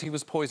claims he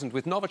was poisoned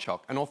with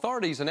Novichok, and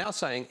authorities are now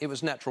saying it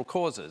was natural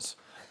causes.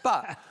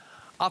 But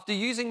after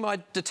using my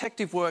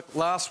detective work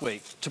last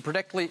week to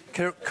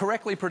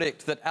correctly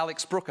predict that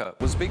Alex Brooker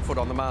was Bigfoot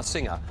on The Masked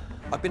Singer,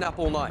 I've been up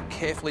all night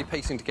carefully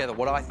piecing together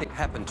what I think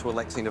happened to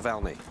Alexei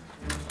Navalny.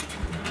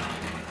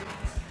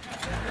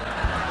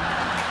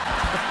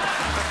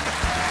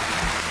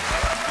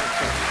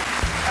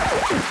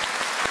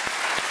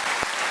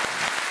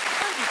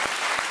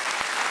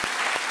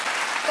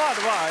 By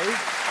the way,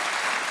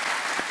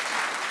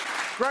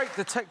 great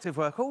detective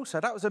work also.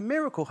 That was a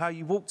miracle how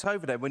you walked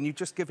over there when you'd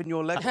just given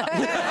your leg up.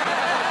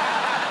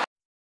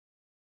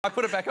 I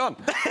put it back on.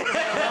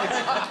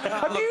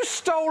 Have you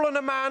stolen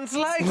a man's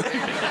leg?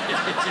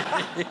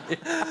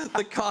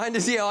 The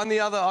kindest... Yeah, I'm the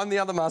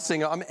other Masked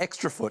Singer. I'm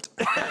extra foot.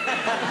 The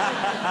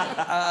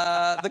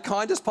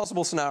kindest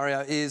possible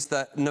scenario is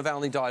that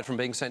Navalny died from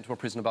being sent to a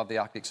prison above the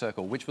Arctic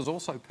Circle, which was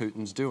also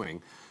Putin's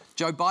doing.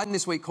 Joe Biden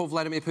this week called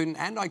Vladimir Putin,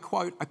 and I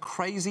quote, a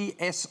crazy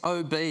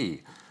SOB.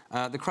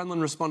 The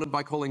Kremlin responded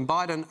by calling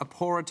Biden a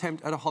poor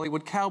attempt at a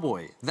Hollywood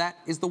cowboy. That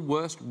is the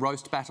worst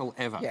roast battle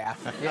ever. Yeah.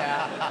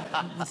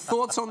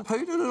 Thoughts on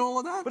Putin and all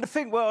of that? But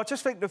I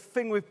just think the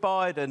thing with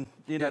Biden,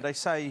 you know, they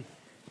say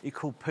he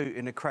called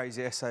Putin a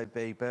crazy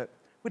SOB, but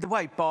with the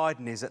way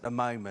Biden is at the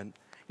moment,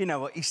 you know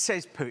what, he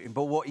says Putin,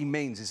 but what he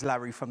means is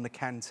Larry from the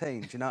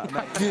canteen, do you know what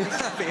I mean? It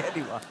could be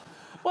anyone.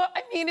 Well,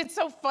 I mean, it's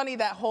so funny,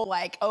 that whole,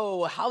 like,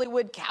 oh,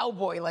 Hollywood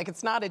cowboy, like,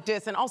 it's not a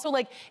diss. And also,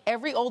 like,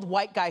 every old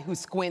white guy who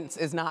squints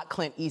is not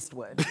Clint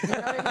Eastwood. You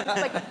know what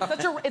I mean?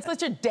 It's like it's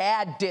such a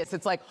dad diss.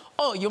 It's like,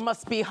 oh, you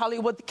must be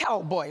Hollywood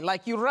cowboy,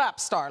 like you rap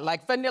star,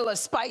 like Vanilla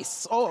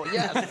Spice. Oh,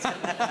 yes.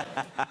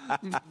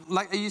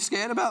 Like, are you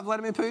scared about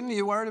Vladimir Putin? Are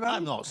you worried about him?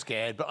 I'm not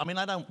scared, but, I mean,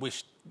 I don't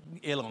wish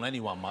ill on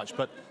anyone much,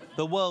 but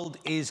the world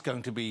is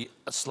going to be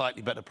a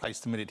slightly better place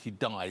the minute he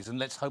dies, and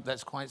let's hope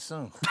that's quite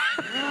soon.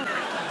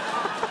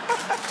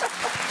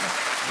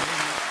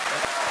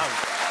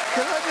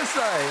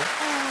 say,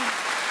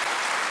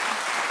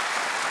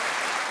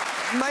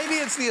 maybe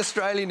it's the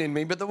Australian in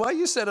me, but the way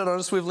you said it on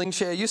a swivelling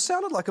chair, you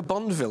sounded like a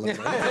Bond villain.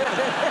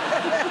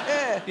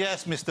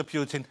 Yes, Mr.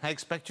 Putin, I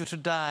expect you to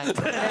die.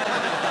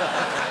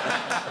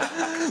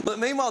 But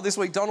meanwhile, this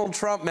week, Donald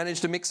Trump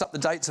managed to mix up the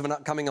dates of an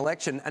upcoming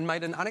election and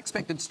made an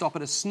unexpected stop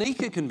at a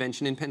sneaker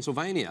convention in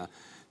Pennsylvania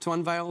to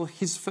unveil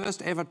his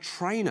first ever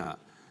trainer.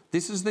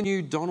 This is the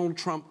new Donald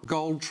Trump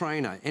gold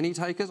trainer. Any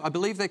takers? I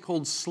believe they're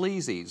called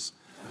sleazies.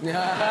 Come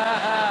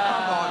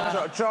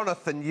on,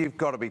 Jonathan, you've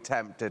got to be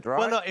tempted, right?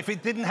 Well, look, if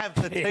it didn't have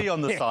the T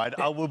on the side,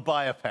 I would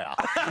buy a pair.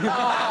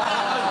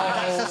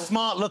 That's a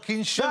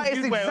smart-looking shoe. That is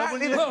You'd wear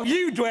exactly them, Well,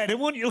 you'd wear them,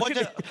 wouldn't you?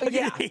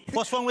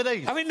 What's wrong with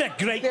these? I mean, they're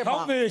great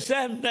Converse.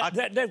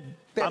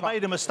 I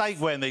made a mistake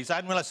wearing these. I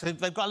hadn't realised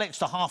they've got an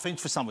extra half-inch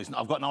for some reason.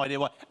 I've got no idea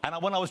why. And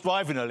when I was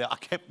driving earlier, I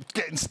kept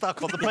getting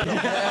stuck on the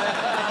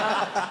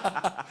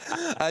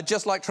pedal.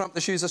 Just like Trump,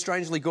 the shoes are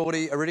strangely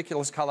gaudy, a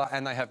ridiculous colour,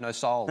 and they have no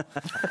sole.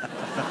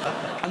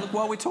 And look,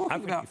 while we're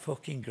talking about...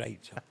 fucking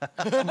great, John.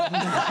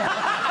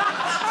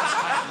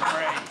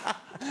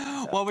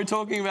 While we're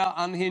talking about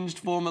unhinged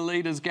former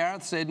leaders,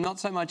 Gareth said, not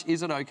so much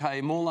is it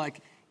OK, more like,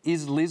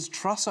 is Liz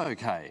Truss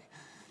OK?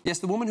 Yes,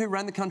 the woman who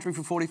ran the country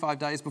for 45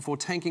 days before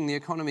tanking the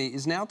economy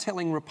is now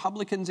telling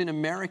Republicans in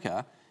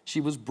America she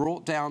was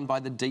brought down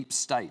by the deep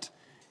state.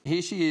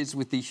 Here she is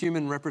with the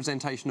human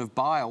representation of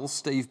bile,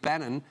 Steve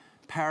Bannon,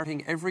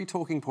 parroting every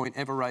talking point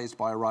ever raised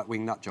by a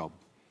right-wing nutjob.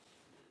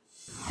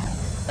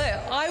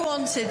 Look, I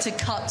wanted to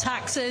cut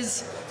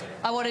taxes,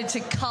 I wanted to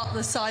cut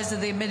the size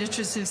of the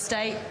administrative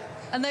state,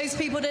 and those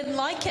people didn't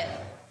like it.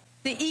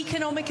 The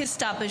economic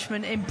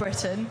establishment in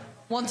Britain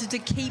wanted to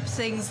keep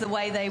things the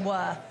way they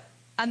were.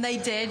 And they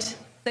did.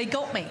 They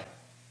got me.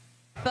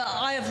 But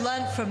I have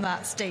learned from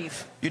that,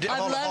 Steve. You did.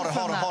 Hold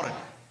it.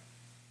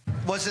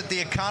 Was it The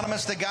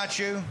Economist that got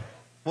you?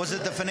 Was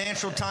it the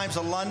Financial Times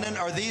of London?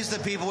 Are these the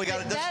people we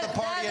got? This is the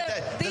party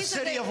at the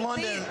City of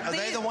London. Are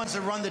they the ones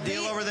that run the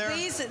deal over there?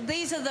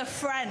 These are the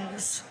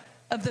friends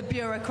of the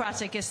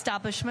bureaucratic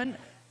establishment.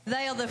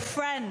 They are the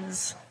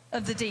friends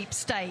of the deep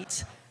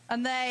state.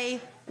 And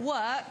they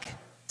work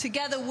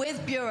together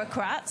with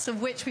bureaucrats,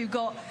 of which we've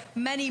got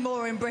many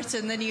more in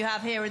Britain than you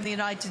have here in the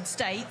United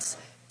States,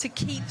 to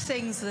keep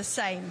things the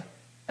same.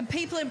 And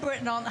people in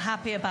Britain aren't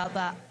happy about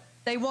that.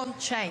 They want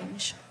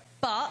change,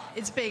 but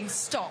it's being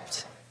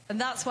stopped. And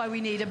that's why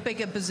we need a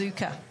bigger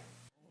bazooka.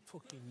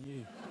 Fucking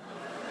you.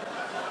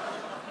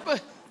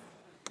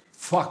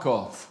 Fuck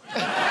off.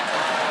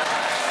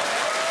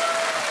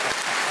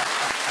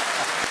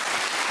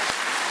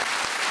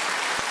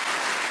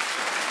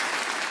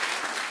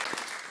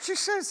 She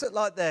says it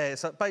like there.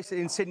 It's like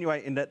basically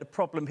insinuating that the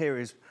problem here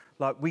is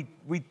like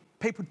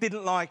people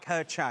didn't like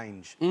her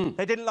change.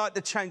 They didn't like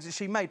the change that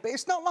she made. But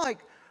it's not like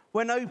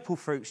when Opal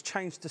Fruits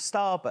changed to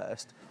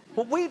Starburst.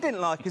 What we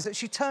didn't like is that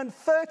she turned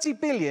 30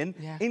 billion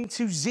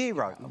into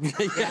zero.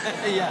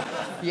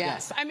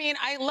 Yes. I mean,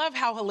 I love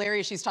how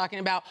hilarious she's talking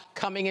about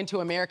coming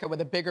into America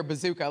with a bigger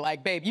bazooka.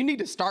 Like, babe, you need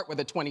to start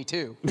with a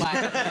 22.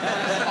 Like,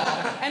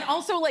 and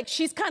also, like,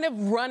 she's kind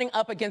of running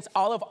up against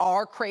all of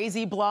our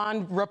crazy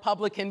blonde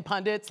Republican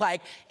pundits,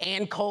 like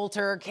Ann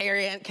Coulter,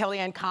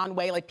 Kellyanne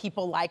Conway, like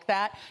people like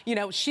that. You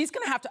know, she's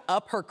going to have to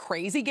up her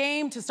crazy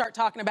game to start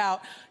talking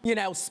about, you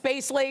know,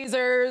 space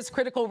lasers,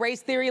 critical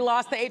race theory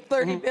lost the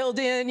 830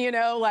 billion, you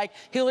know, like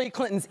Hillary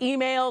Clinton's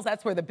emails,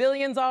 that's where the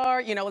billions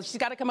are. You know, she's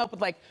got to come up with,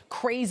 like,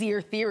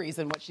 crazier theories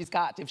than what she's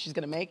got if she's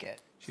going to make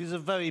it. She's a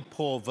very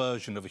poor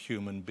version of a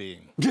human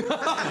being.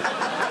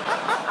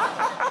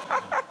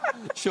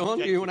 Sean,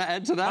 do you want to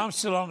add to that? I'm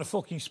still on the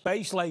fucking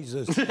space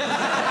lasers. Welcome to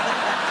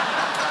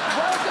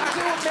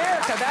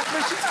America. That's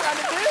what she's trying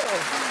to do.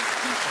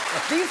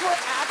 These were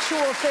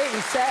actual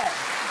things said.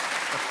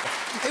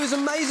 It was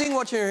amazing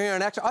watching her here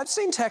in action. I've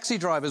seen taxi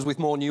drivers with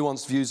more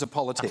nuanced views of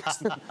politics.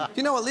 Do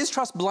you know what? Liz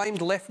Truss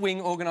blamed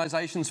left-wing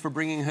organisations for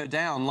bringing her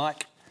down,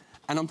 like,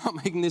 and I'm not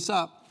making this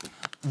up,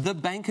 the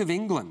Bank of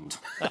England.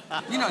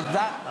 You know,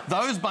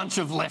 those bunch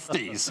of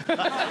lefties.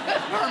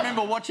 I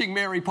remember watching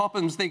Mary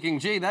Poppins thinking,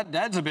 gee, that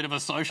dad's a bit of a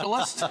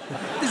socialist.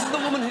 This is the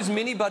woman whose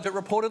mini-budget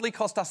reportedly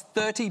cost us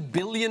 £30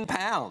 billion,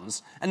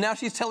 and now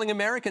she's telling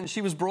Americans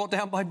she was brought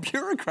down by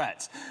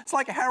bureaucrats. It's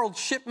like Harold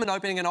Shipman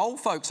opening an old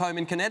folks' home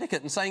in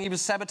Connecticut and saying he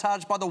was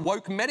sabotaged by the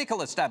woke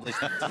medical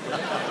establishment.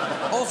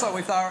 Also,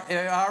 if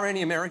there are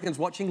any Americans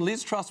watching,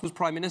 Liz Truss was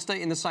Prime Minister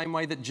in the same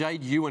way that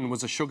Jade Ewan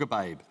was a sugar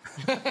babe.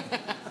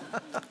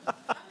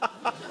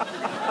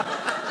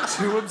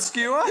 Too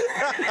obscure?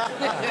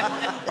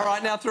 All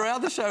right, now,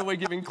 throughout the show, we're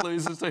giving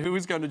clues as to who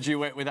is going to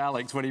duet with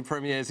Alex when he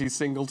premieres his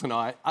single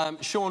tonight.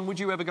 Sean, would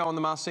you ever go on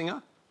The Masked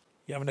Singer?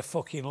 You're having a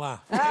fucking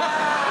laugh.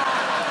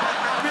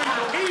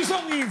 I mean, he's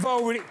only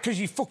involved with it because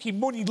you're fucking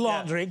money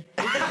laundering.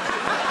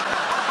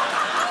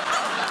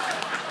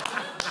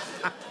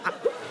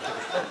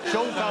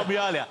 Sean told me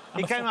earlier,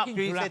 he came up to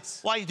me, he said,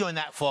 why are you doing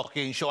that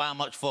fucking show? How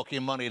much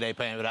fucking money are they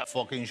paying for that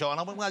fucking show? And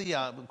I went, well,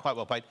 yeah, quite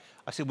well paid.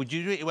 I said, would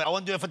you do it? He went, I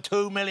want to do it for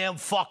 2 million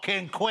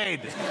fucking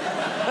quid.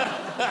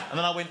 And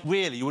then I went,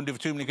 really? You wouldn't do it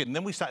for 2 million quid? And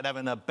then we started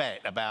having a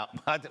bet about...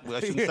 I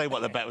shouldn't say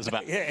what the bet was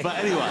about. Yeah. But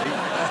anyway...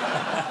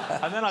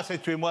 And then I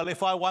said to him, well,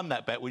 if I won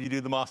that bet, would you do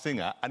The Masked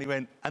Singer? And he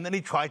went... And then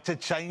he tried to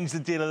change the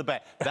deal of the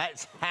bet.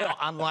 That's how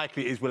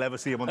unlikely it is we'll ever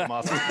see him on The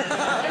Masked Singer.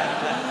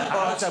 And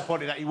I also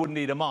pointed out he wouldn't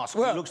need a mask.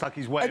 Well, it looks like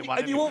he's wearing one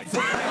anyway.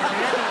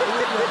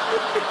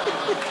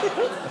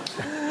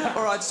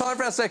 All right, it's time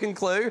for our second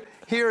clue.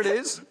 Here it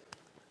is.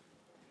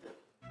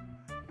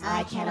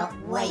 I cannot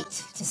wait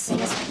to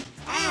see us.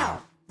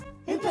 Ow!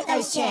 Who put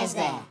those chairs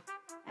there?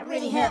 That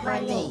really hurt my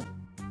knee.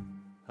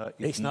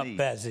 It's not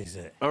Bez, is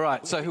it? All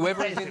right, so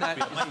whoever is in that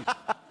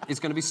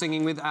is going to be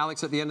singing with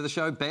Alex at the end of the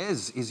show.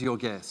 Bez is your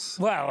guess.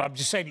 Well, I'm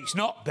just saying it's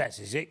not Bez,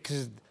 is it?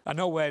 Because I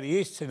know where he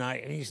is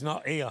tonight and he's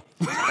not here. All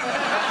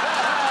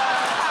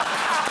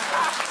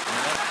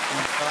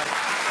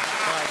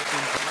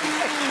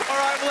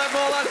right, we'll have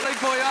more last week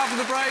for you after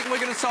the break. We're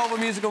going to solve a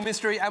musical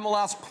mystery and we'll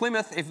ask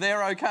Plymouth if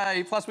they're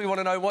OK. Plus, we want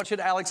to know what should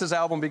Alex's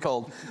album be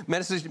called.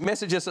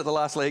 Message us at the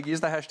last league.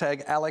 Use the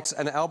hashtag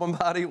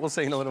 #AlexAnAlbumParty. We'll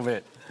see you in a little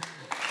bit.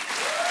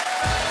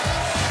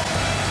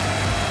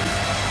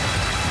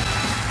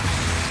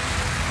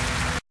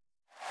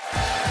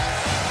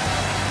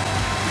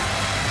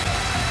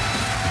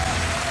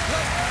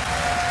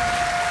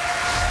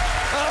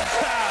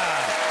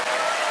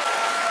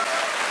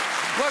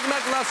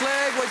 Last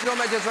leg, we're joined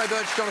by Desiree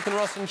Birch, Jonathan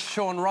Ross and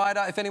Sean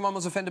Ryder. If anyone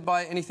was offended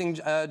by anything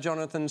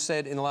Jonathan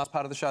said in the last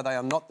part of the show, they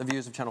are not the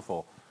views of Channel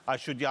 4.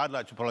 I'd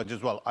like to apologise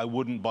as well. I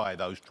wouldn't buy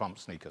those Trump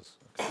sneakers.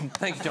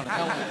 Thank you,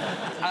 Jonathan.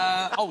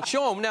 Oh,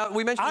 Sean, now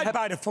we mentioned... I'd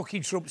buy the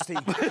fucking Trump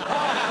sneakers.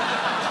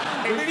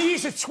 I mean,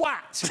 he's a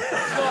twat.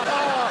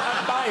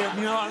 I'd buy him,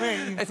 you know what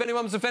I mean? If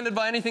anyone was offended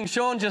by anything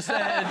Sean just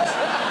said...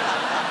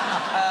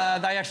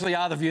 they actually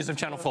are the views of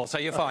Channel 4, so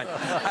you're fine.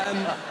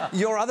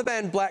 Your other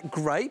band, Black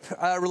Grape,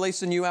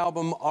 released a new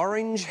album,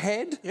 Orange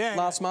Head,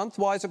 last month.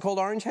 Why is it called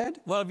Orange Head?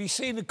 Well, have you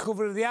seen the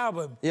cover of the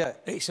album? Yeah.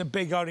 It's a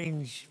big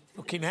orange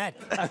fucking head.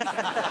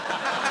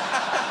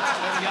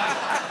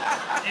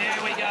 Here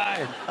we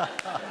go.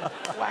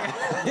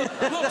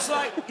 Looks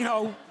like, you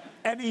know,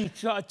 any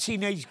sort of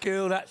teenage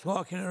girl that's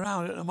walking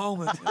around at the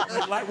moment.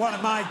 Like one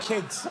of my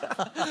kids.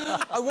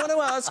 I want to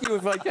ask you,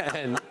 if I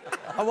can,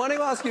 I want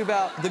to ask you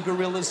about the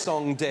Gorillaz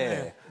song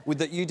Dare,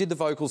 that you did the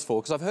vocals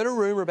for, because I've heard a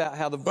rumour about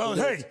how the... Well,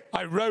 hey,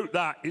 I wrote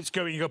that. It's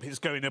going up, it's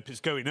going up,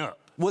 it's going up.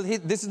 Well,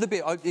 this is the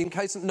bit. In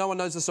case no one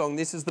knows the song,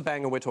 this is the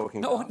banger we're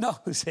talking about. No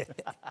one knows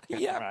it.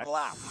 Yeah, right.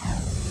 Blah.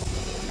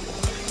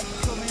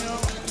 Coming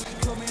up,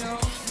 coming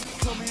up,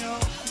 coming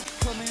up,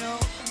 coming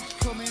up,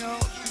 coming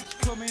up,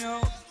 coming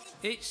up.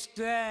 It's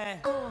there.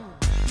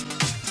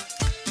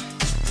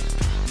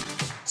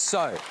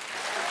 So...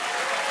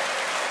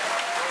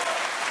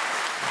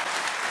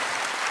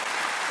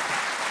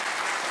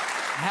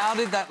 how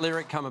did that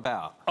lyric come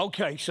about?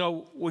 OK,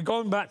 so we're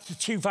going back to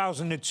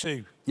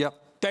 2002. Yep.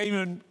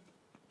 Damon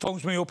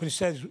phones me up and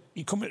says,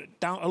 you come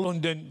down to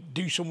London,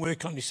 do some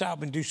work on this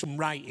album, do some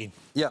writing.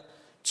 Yep.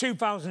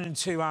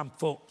 2002, I'm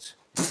fucked.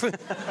 You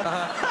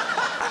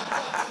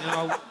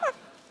know,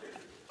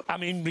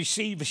 I'm in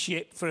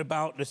receivership for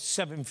about the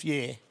 7th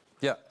year.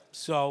 Yeah.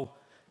 So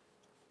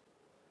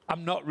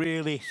I'm not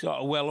really sort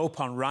of well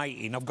up on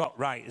writing. I've got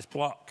writer's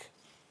block.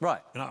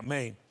 Right. You know what I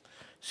mean?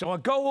 So I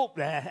go up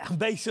there and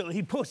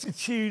basically put a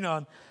tune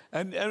on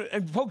and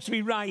supposed to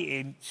be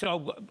writing.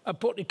 So I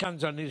put the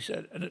cans on this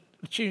and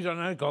the tune's on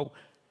and I go,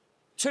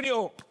 turn it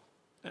up.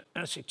 And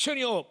I say, turn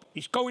it up.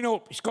 It's going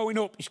up, it's going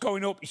up, it's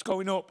going up, it's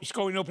going up, it's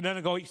going up. And then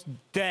I go, it's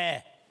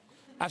there.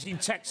 As in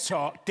text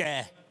talk,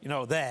 there. You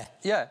know, there.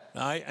 Yeah.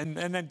 Right? And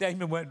then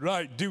Damon went,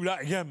 right, do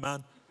that again,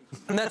 man.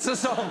 And that's the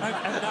song. And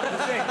that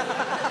was it.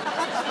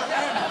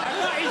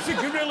 And that is the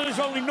Gorillaz'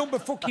 only number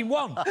fucking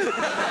one.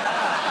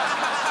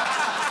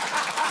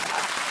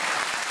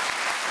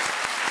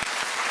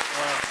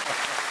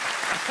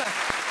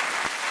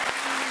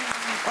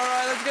 All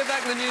right, let's get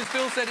back to the news.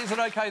 Phil said, is it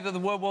OK that the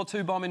World War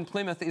II bomb in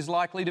Plymouth is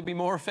likely to be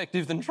more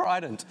effective than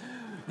Trident?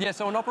 Yeah,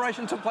 so an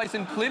operation took place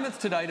in Plymouth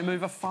today to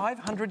move a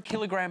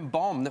 500-kilogram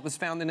bomb that was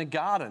found in a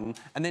garden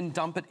and then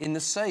dump it in the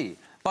sea.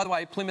 By the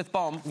way, Plymouth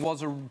bomb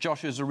was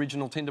Josh's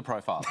original Tinder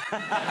profile.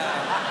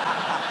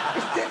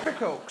 It's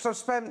difficult, because I've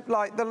spent,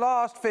 like, the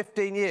last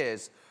 15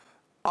 years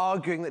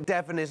arguing that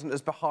Devon isn't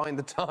as behind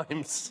the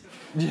times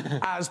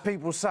as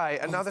people say,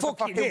 and now there's a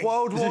fucking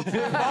World War II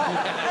bomb.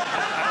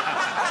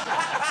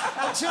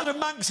 Until the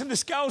Manx and the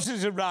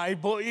Scousers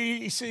arrived, but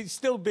he's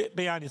still a bit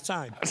behind his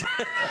time.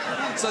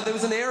 So there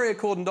was an area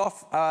cordoned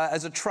off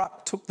as a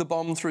truck took the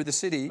bomb through the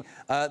city.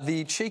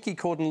 The cheeky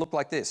cordon looked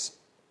like this.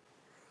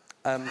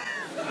 Also,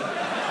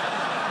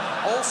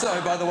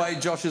 by the way,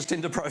 Josh's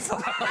Tinder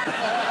profile.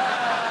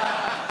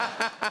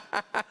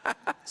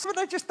 So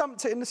they just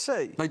dumped it in the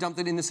sea? They dumped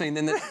it in the sea and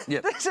then...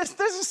 Yeah. There's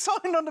a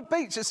sign on the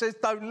beach that says,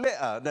 don't litter.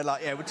 And they're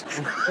like, yeah...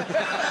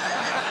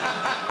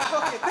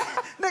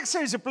 Next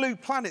series of Blue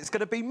Planet's going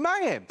to be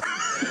mayhem.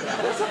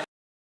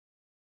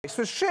 It's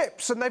for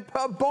ships, and they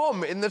put a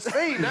bomb in the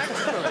sea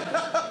next to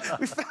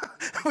them.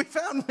 we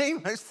found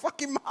Nemo's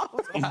fucking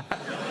miles.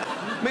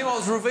 Meanwhile, it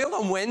was revealed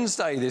on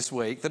Wednesday this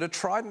week that a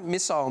Trident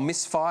missile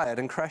misfired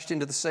and crashed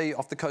into the sea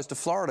off the coast of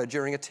Florida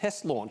during a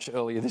test launch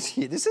earlier this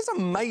year. This is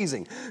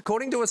amazing.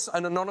 According to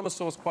an anonymous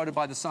source quoted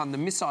by The Sun, the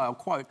missile,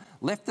 quote,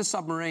 left the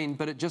submarine,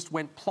 but it just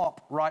went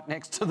plop right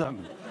next to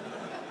them.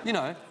 You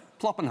know,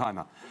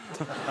 Ploppenheimer.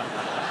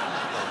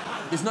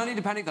 There's no need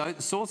to panic, though.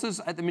 Sources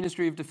at the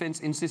Ministry of Defence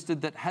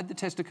insisted that had the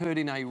test occurred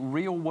in a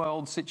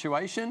real-world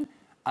situation,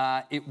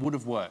 it would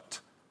have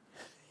worked.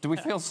 Do we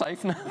feel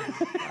safe now?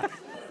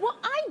 Well,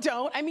 I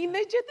don't. I mean,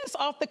 they did this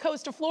off the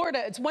coast of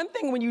Florida. It's one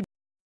thing when you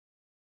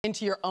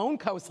into your own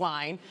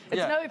coastline.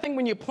 It's another thing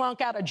when you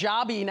plunk out a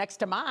jobby next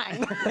to mine. You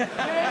know what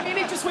I mean?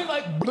 It just went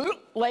like, bloop,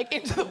 like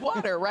into the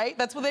water, right?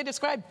 That's what they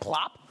described,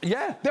 plop.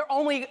 Yeah. There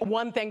only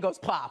one thing goes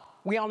plop.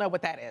 We all know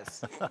what that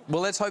is.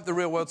 Well, let's hope the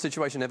real-world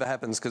situation never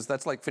happens, because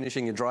that's like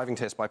finishing your driving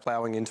test by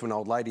ploughing into an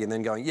old lady and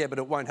then going, yeah, but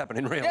it won't happen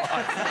in real life.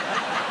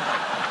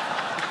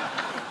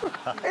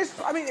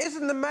 I mean,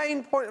 isn't the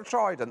main point of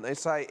Trident, they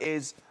say,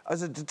 is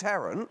as a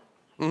deterrent?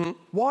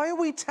 Why are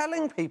we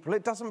telling people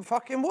it doesn't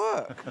fucking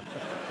work?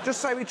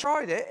 Just say we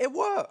tried it, it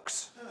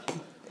works.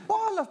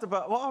 What I loved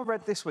about what I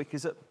read this week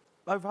is that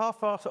over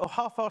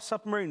half our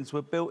submarines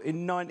were built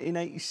in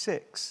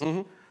 1986.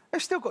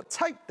 They've still got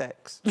tape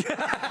decks. And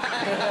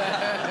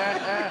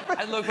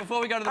look,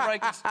 before we go to the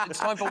break, it's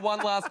time for one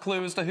last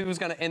clue as to who was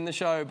going to end the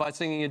show by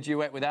singing a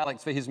duet with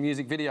Alex for his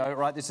music video.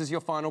 Right, this is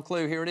your final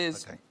clue. Here it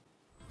is. Okay.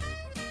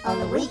 On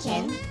the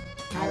weekend,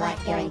 I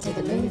like going to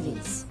the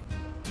movies.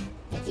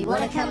 If you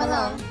want to come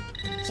along,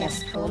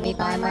 just call me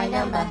by my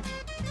number.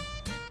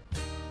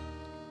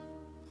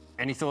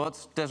 Any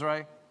thoughts,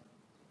 Desiree?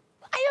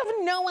 I have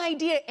no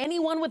idea.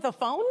 Anyone with a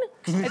phone?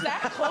 Is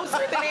that closer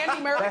than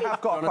Andy Murray? They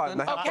have got a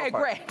phone. Okay,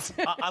 great.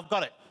 I've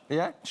got it.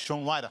 Yeah?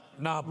 Sean Ryder.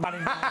 No, Barry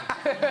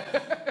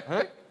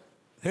Who?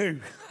 Who?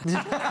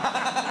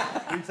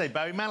 Who'd say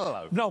Barry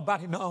Manilow? No,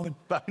 Barry Norman.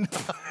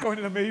 Going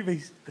to the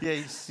movies. Yeah,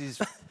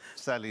 he's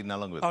sadly no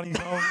longer with On his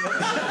own.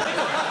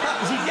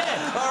 Is he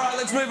dead? All right,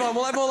 let's move on.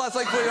 We'll have more last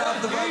week for you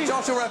after the break.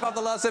 Josh will wrap up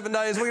the last 7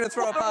 days. We're going to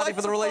throw a party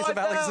for the release of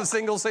Alex's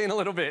single. See you in a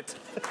little bit.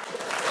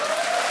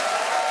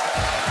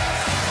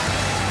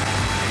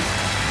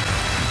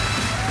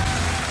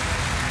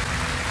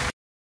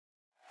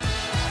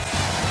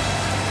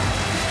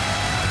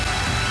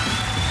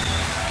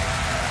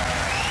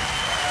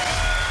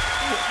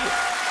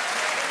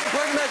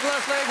 Welcome back to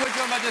Last Leg. We're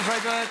joined by Desiree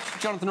Birch,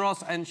 Jonathan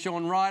Ross and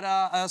Sean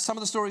Ryder. Some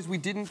of the stories we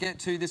didn't get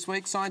to this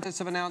week. Scientists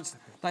have announced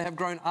they have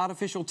grown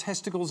artificial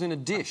testicles in a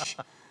dish,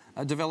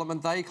 a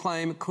development they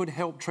claim could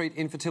help treat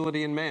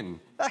infertility in men.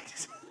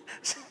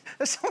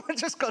 Someone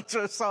just got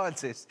to a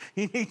scientist.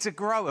 You need to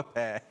grow a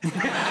pair.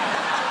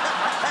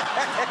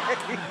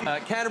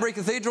 Canterbury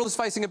Cathedral is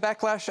facing a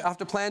backlash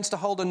after plans to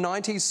hold a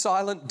 90s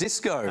silent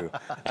disco.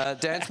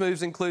 Dance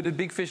moves included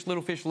Big Fish,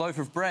 Little Fish, Loaf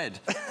of Bread.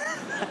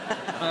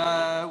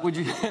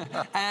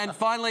 And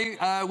finally,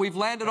 we've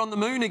landed on the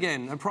moon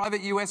again. A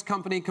private US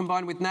company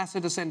combined with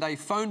NASA to send a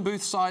phone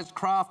booth-sized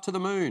craft to the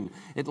moon.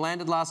 It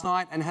landed last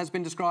night and has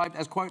been described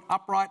as, quote,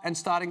 upright and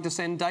starting to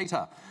send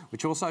data,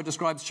 which also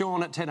describes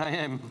Sean at 10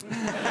 a.m.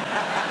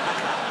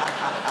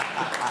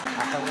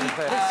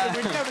 Listen,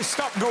 we never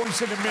stop going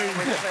to the moon.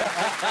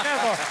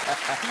 Never.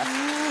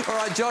 All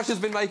right, Josh has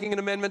been making an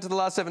amendment to the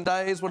last 7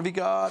 days. What have you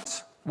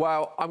got?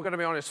 Well, I'm going to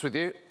be honest with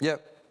you.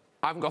 Yep.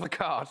 I haven't got the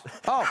card.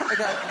 Oh,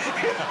 OK.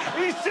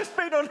 He's just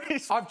been on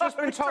his I've just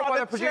been told by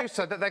the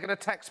producer that they're going to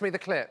text me the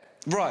clip.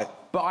 Right.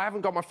 But I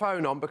haven't got my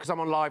phone on because I'm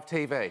on live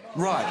TV.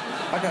 Right.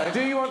 OK.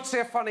 Do you want to see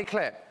a funny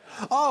clip?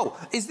 Oh,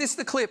 is this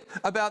the clip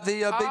about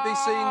the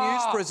BBC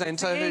News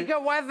presenter the eager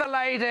weather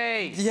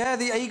lady. Yeah,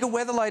 the eager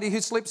weather lady who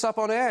slips up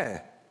on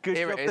air. Good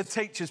job the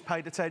teachers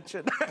paid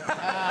attention.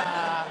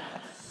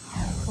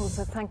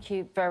 Also, thank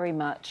you very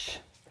much.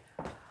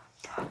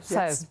 So,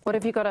 Yes. what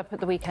have you got up at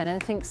the weekend?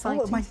 Anything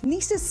exciting? Oh, my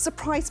niece's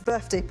surprise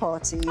birthday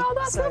party. Oh,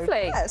 that's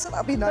lovely. Yeah, so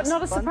that'll be nice. But not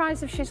a and fun.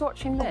 surprise if she's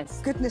watching this.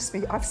 Oh, goodness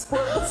me, I've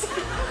spoiled.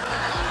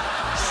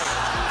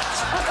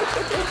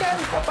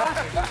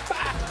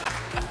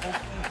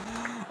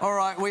 All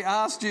right, we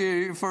asked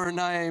you for a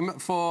name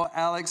for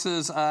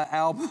Alex's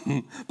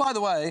album. By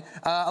the way,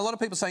 a lot of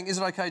people saying, is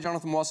it OK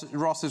Jonathan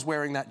Ross is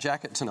wearing that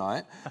jacket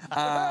tonight?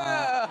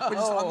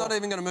 I'm not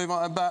even going to move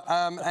on. But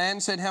Anne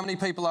said, how many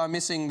people are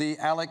missing the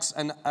Alex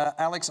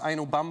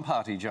anal bum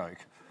party joke?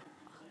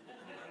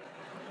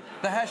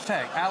 The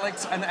hashtag,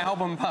 Alex and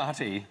album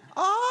party.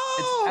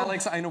 Oh! It's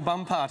Alex anal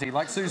bum party,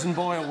 like Susan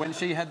Boyle when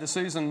she had the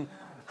Susan...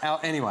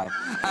 Anyway.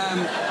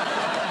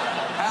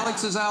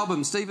 Alex's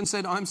album. Stephen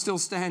said, I'm still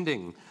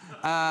standing.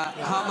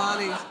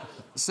 Harmani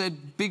said,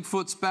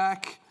 Bigfoot's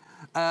back.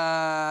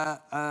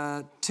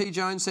 T.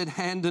 Jones said,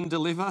 hand and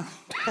deliver.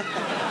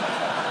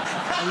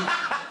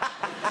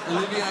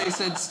 Olivier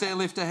said, stair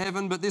lift to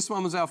heaven, but this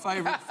one was our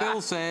favourite.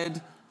 Phil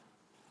said,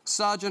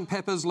 Sergeant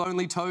Pepper's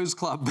Lonely Toes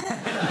Club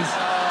Band.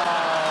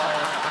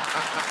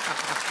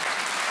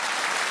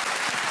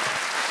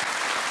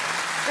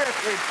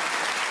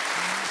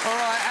 All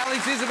right,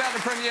 Alex is about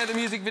to premiere the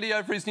music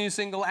video for his new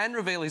single and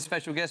reveal his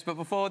special guest. But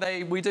before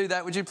we do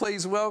that, would you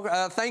please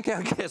thank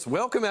our guest,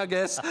 welcome our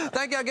guest,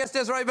 thank our guest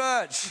Desiree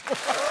Birch,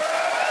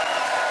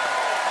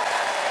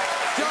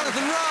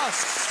 Jonathan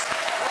Ross,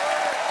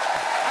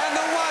 and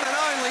the one and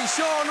only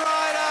Sean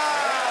Ryder,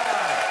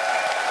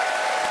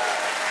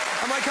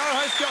 and my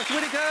co-host Josh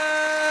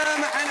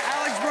Widdicombe and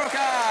Alex Brooker.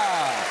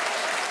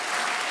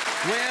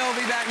 We'll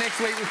be back next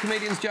week with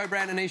comedians Joe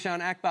Brand and Ishan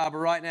Akbar. But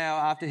right now,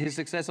 after his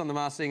success on The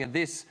Masked Singer,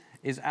 this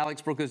is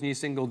Alex Brooker's new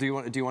single. Do you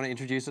want to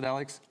introduce it,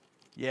 Alex?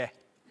 Yeah.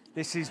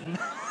 This is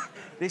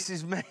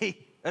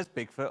me, as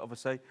Bigfoot,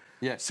 obviously.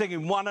 Yeah.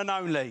 Singing One and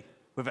Only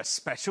with a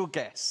special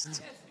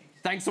guest.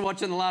 Thanks for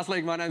watching The Last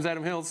Leg. My name's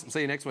Adam Hills. See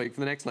you next week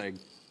for the next leg.